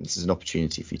 look, this is an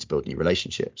opportunity for you to build new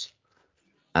relationships.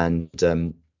 And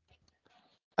it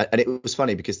was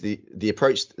funny because the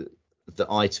approach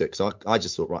that I took, so I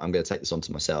just thought, right, I'm going to take this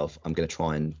onto myself. I'm going to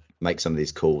try and make some of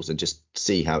these calls and just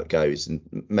see how it goes.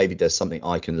 And maybe there's something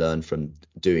I can learn from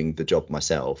doing the job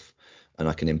myself and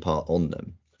I can impart on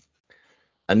them.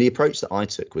 And the approach that I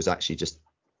took was actually just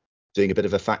doing a bit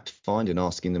of a fact find and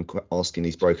asking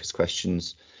these brokers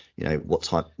questions. What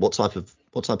type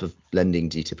of lending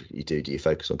do you typically do? Do you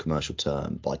focus on commercial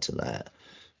term, buy to let,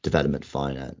 development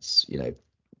finance,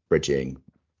 bridging,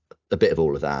 a bit of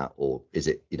all of that, or is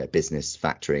it business,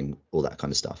 factoring, all that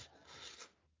kind of stuff?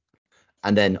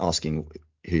 And then asking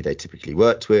who they typically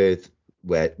worked with,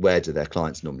 where do their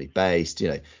clients normally based?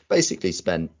 Basically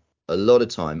spent a lot of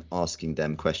time asking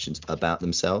them questions about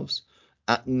themselves.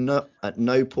 At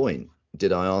no point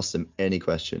did I ask them any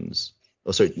questions,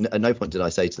 at no point did I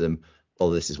say to them,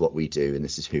 oh, this is what we do and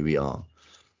this is who we are.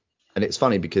 And it's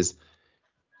funny because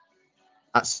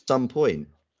at some point,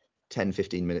 10,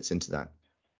 15 minutes into that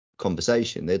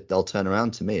conversation, they'll turn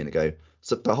around to me and go,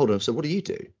 but hold on, so what do you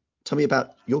do? Tell me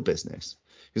about your business.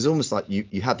 It's almost like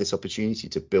you have this opportunity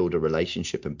to build a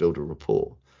relationship and build a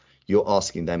rapport. You're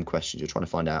asking them questions, you're trying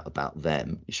to find out about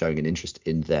them, you're showing an interest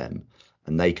in them,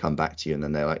 and they come back to you and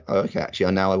then they're like, oh, okay,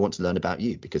 actually now I want to learn about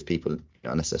you, because people,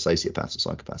 unless they're sociopaths or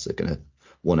psychopaths, are going to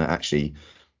want to actually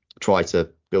try to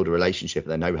build a relationship.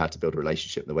 They know how to build a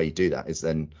relationship. The way you do that is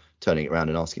then turning it around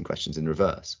and asking questions in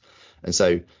reverse. And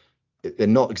so they're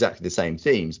not exactly the same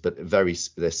themes, but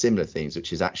they're similar themes,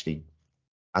 which is actually,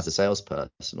 as a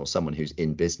salesperson or someone who's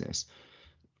in business,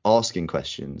 asking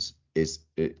questions is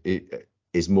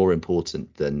more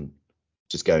important than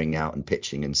just going out and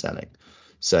pitching and selling.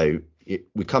 So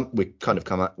we're kind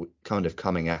of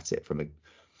coming at it from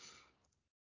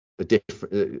a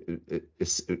different,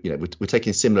 we're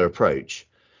taking a similar approach,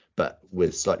 but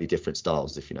with slightly different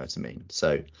styles, if you know what I mean.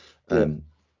 So,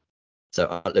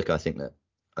 look, I think that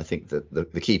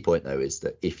the key point though is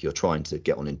that if you're trying to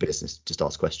get on in business, just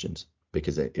ask questions,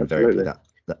 because invariably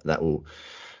that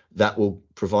will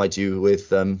provide you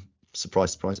with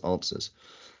surprise answers.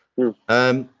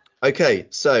 Okay,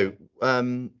 so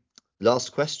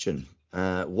last question.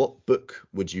 What book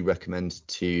would you recommend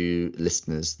to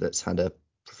listeners that's had a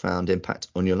profound impact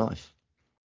on your life?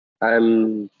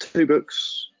 2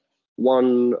 books.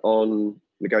 One on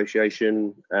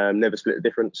negotiation, Never Split the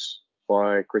Difference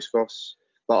by Chris Voss.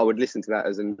 But I would listen to that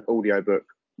as an audio book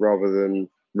rather than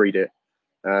read it.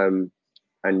 And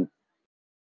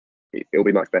it'll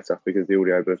be much better because the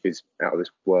audio book is out of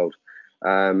this world.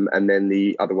 And then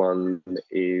the other one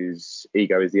is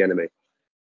Ego is the Enemy,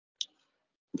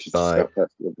 which is about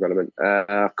personal development.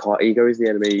 Ego is the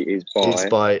Enemy is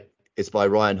by... It's by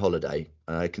Ryan Holiday.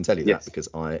 I can tell you that because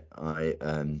I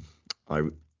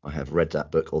have read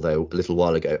that book, although a little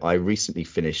while ago. I recently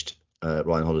finished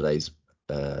Ryan Holiday's,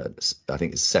 I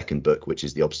think it's second book, which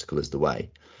is The Obstacle is the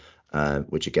Way,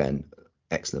 which again,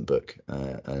 excellent book.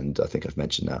 And I think I've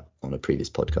mentioned that on a previous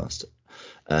podcast.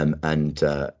 And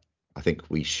I think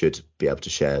we should be able to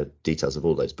share details of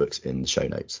all those books in the show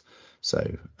notes.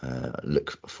 So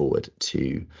look forward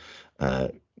to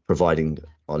providing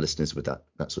our listeners with that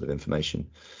sort of information.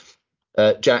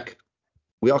 Jack,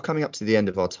 we are coming up to the end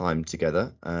of our time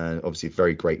together, and obviously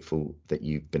very grateful that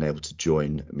you've been able to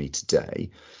join me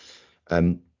today.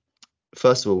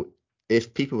 First of all,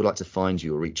 if people would like to find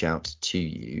you or reach out to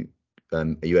you, are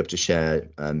you able to share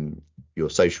your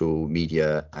social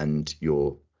media and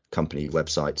your company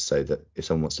website so that if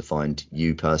someone wants to find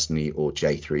you personally or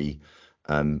J3,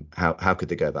 how could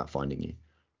they go about finding you?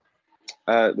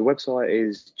 The website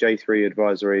is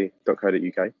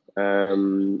j3advisory.co.uk,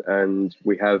 and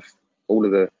we have all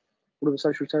of the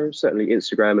social channels, certainly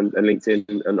Instagram and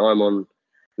LinkedIn, and I'm on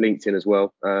LinkedIn as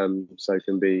well, so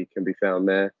can be found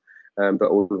there. But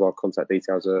all of our contact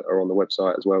details are on the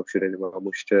website as well, should anyone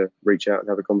wish to reach out and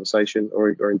have a conversation, or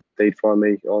indeed find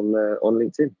me on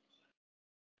LinkedIn.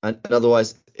 And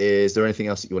otherwise, is there anything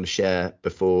else that you want to share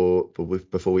before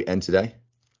we end today?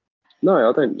 No,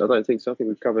 I don't think so. I think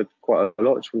we've covered quite a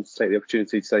lot. I just want to take the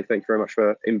opportunity to say thank you very much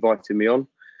for inviting me on.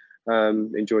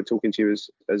 Enjoyed talking to you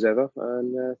as ever,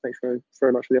 and thanks very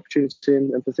much for the opportunity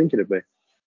and for thinking of me.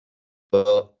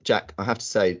 Well, Jack, I have to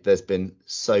say there's been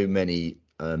so many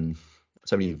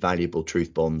valuable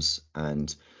truth bombs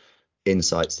and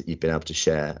insights that you've been able to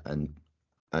share, and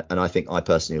I think I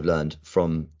personally have learned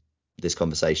from this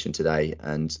conversation today.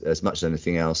 And as much as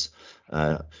anything else,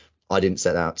 I didn't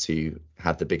set out to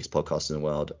have the biggest podcast in the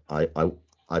world.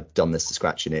 I've done this to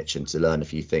scratch an itch and to learn a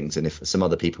few things. And if some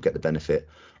other people get the benefit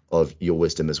of your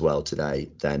wisdom as well today,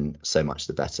 then so much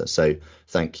the better. So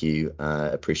thank you,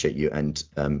 appreciate you, and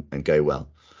go well.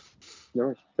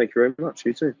 No, thank you very much.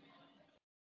 You too.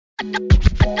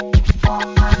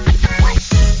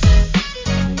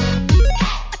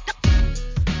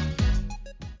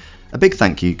 A big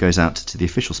thank you goes out to the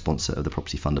official sponsor of the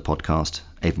Property Funder podcast,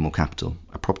 Avonmore Capital,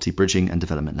 a property bridging and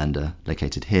development lender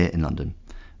located here in London.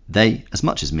 They, as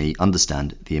much as me,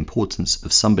 understand the importance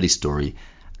of somebody's story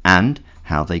and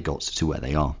how they got to where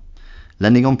they are.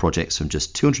 Lending on projects from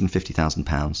just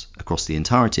 £250,000 across the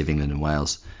entirety of England and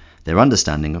Wales, their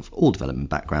understanding of all development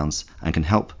backgrounds and can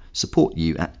help support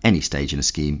you at any stage in a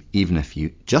scheme, even if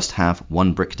you just have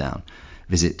one brick down.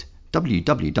 Visit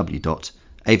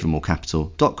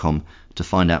www.avonmorecapital.com to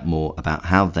find out more about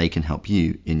how they can help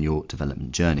you in your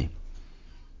development journey.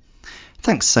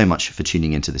 Thanks so much for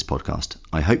tuning into this podcast.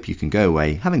 I hope you can go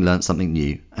away having learned something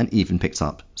new and even picked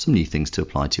up some new things to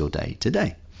apply to your day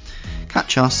today.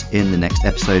 Catch us in the next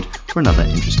episode for another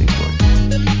interesting story.